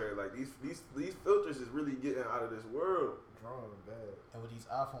catfish out here. Like these filters is really getting out of this world. Drawing bad. and with these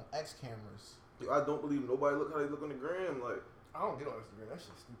iPhone X cameras? I don't believe nobody look how they look on the gram. Like, I don't get on Instagram. That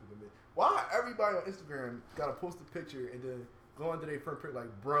shit's stupid to me. Why everybody on Instagram gotta post a picture and then go into their front pic like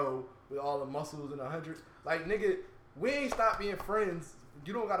bro with all the muscles and 100? Like nigga, We ain't stopped being friends.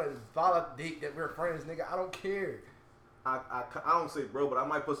 You don't gotta validate that we're friends, nigga. I don't care. I don't say bro, but I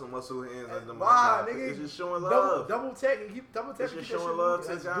might put some muscle hands under my Why, guy. nigga? It's just showing love. Double tag and keep double tag. It's just showing love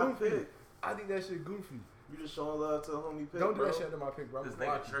to John Pitt. I think that shit goofy. You just showing love to a homie Pitt, Don't do bro. that shit under my pick, bro. This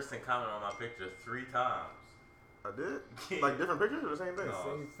nigga Tristan commented on my picture 3 times. I did? Like different pictures or the same thing? No,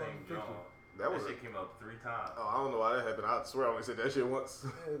 Same same picture. John. That was shit came up 3 times. Oh, I don't know why that happened. I swear I only said that shit once.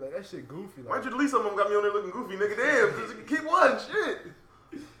 Yeah, like that shit goofy. Why'd Like, you delete some of them? Got me on there looking goofy, nigga. Damn, just keep one. Shit.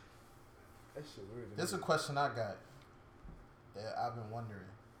 that shit weird. This is a question I got that I've been wondering.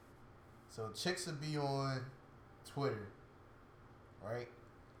 So chicks would be on Twitter, right?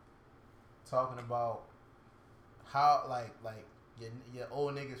 Talking about how like your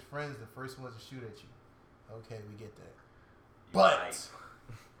old niggas friends, the first ones to shoot at you. Okay, we get that. But Right.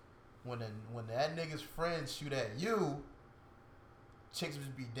 when that nigga's friends shoot at you, chicks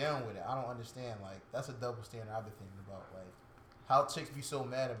just be down with it. I don't understand. Like that's a double standard I've been thinking about. Like how chicks be so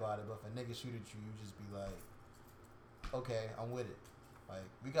mad about it, but if a nigga shoot at you, you just be like, okay, I'm with it. Like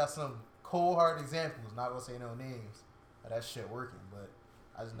we got some cold hard examples. Not gonna say no names of that shit working, but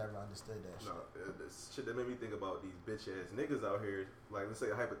I just never understood that shit. No, this shit that made me think about these bitch ass niggas out here. Like, let's say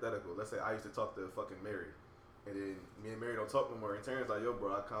a hypothetical. Let's say I used to talk to fucking Mary, and then me and Mary don't talk no more. And Terrence like, yo,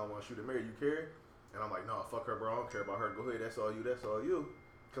 bro, I kind of want to shoot at Mary. You care? And I'm like, no, fuck her, bro. I don't care about her. Go ahead. That's all you. That's all you.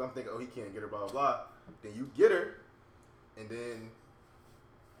 Cause I'm thinking, oh, he can't get her, blah blah blah. Then you get her, and then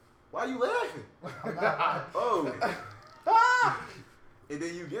why you laughing? Oh. And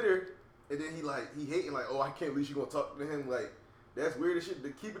then you get her, and then he hating like, oh, I can't believe you gonna talk to him. Like, that's weird as shit. To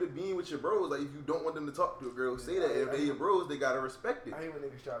keep it a being with your bros, like if you don't want them to talk to a girl, say that. If they your bros, they gotta respect it. I hate when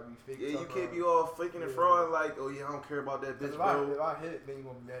niggas try to be fake. Yeah, you tough can't on- be all faking and fraud like, oh yeah, I don't care about that bitch, If bro. I hit it, then you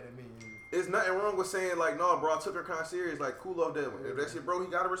gonna be mad at me. It's nothing wrong with saying like, no, bro, I took her kind of serious. Like, cool off that one. If that's your bro, he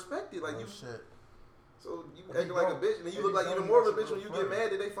gotta respect it. Like Oh, you, shit. so you If he acting like a don't- bitch, and then you if look he like don't, even he more of a got bitch some when you real get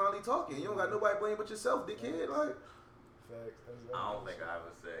friends. mad that they finally talking. You don't got nobody blame but yourself, dickhead. Like, Facts. I don't think I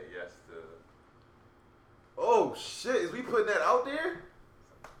ever said yes to. oh shit, is we putting that out there?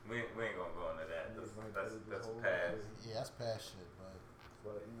 We ain't gonna go into that. That's whole past. Yeah, that's past shit, but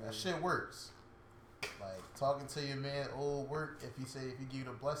But, you that know, shit works. Like talking to your man, old work. If you give you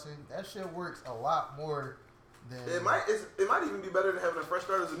the blessing, that shit works a lot more than It might even be better than having a fresh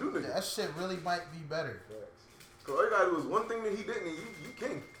start as a new nigga. That shit really might be better. Facts. Cause all you gotta do is one thing that he didn't, and you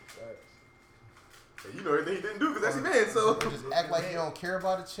king. Facts. And you know everything he didn't do because that's your man. So Or just act like you don't care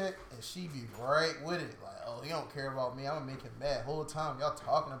about a chick, and she be right with it. Like, oh, he don't care about me. I'm gonna make him mad. Whole time y'all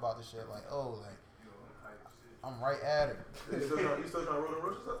talking about this shit. Like, oh, like I'm right at her. you still trying to roll the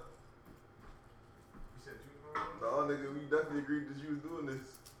roaches up? You said you were going No, nigga, we definitely agreed that you was doing this.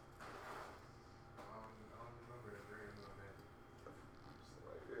 I don't remember agreeing on that.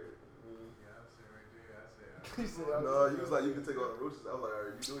 Like, yeah. Yeah, I said right there. I said. He said, No, you was like, you can take all the roaches. I was like, all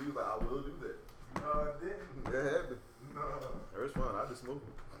right, you do it. You was like, I will do that. No, I didn't. That happened. No. It's fine. I just smoke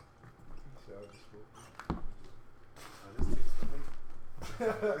them.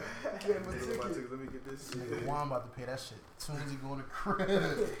 Let me get this shit. Juan about to pay that shit as soon as he go in the crib.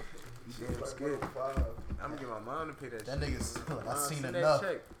 I'm scared. I'm gonna get my mom to pay that That shit. nigga's like, I Mom, seen send enough.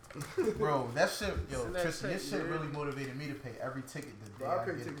 that check. Bro, that shit, yo, Send that Tristan, check, this shit yeah. really motivated me to pay every ticket the day Bro, I I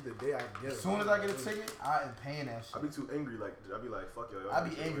pick get it. ticket the day I get it. As soon as I get a ticket, I am paying that I shit. be too angry. Like I be like, fuck y'all. I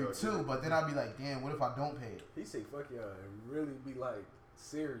be angry too, but then I be like, damn, what if I don't pay it? He say fuck y'all and really be like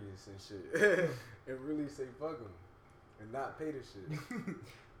serious and shit. And really say fuck him. And not pay the shit.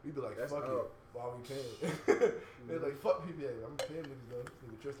 We be like, That's fuck up. it. While we paying. They're like, fuck PPA. I'm paying niggas though. This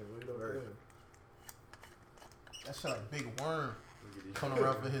nigga Tristan really don't Right. pay him. That shit like Big Worm Look at these coming shit.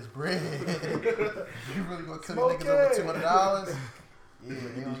 around for his bread. You really gonna tell Smoke these niggas it. over $200? Yeah, they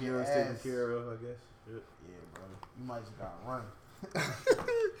Get don't these get euros ass. taken care of, I guess. Shit. Yeah, bro. You might just gotta run.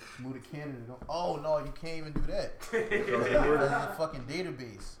 Move to Canada. Don't, oh, no, you can't even do that. There's a fucking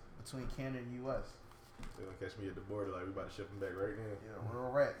database between Canada and U.S. They gonna catch me at the border like we about to ship him back right now. Yeah,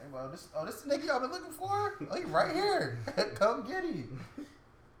 real rat. Hey, well, this the nigga y'all been looking for? Oh, he right here. Come get him.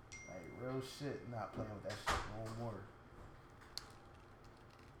 Like, real shit. Not playing with that shit no more.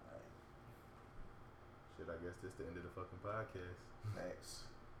 Like, Shit, I guess this the end of the fucking podcast. facts.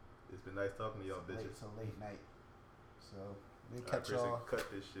 It's been nice talking to y'all Late bitches. till late night. So, we'll I catch appreciate y'all. cut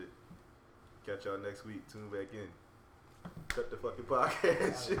this shit. Catch y'all next week. Tune back in. Cut the fucking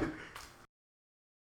podcast shit.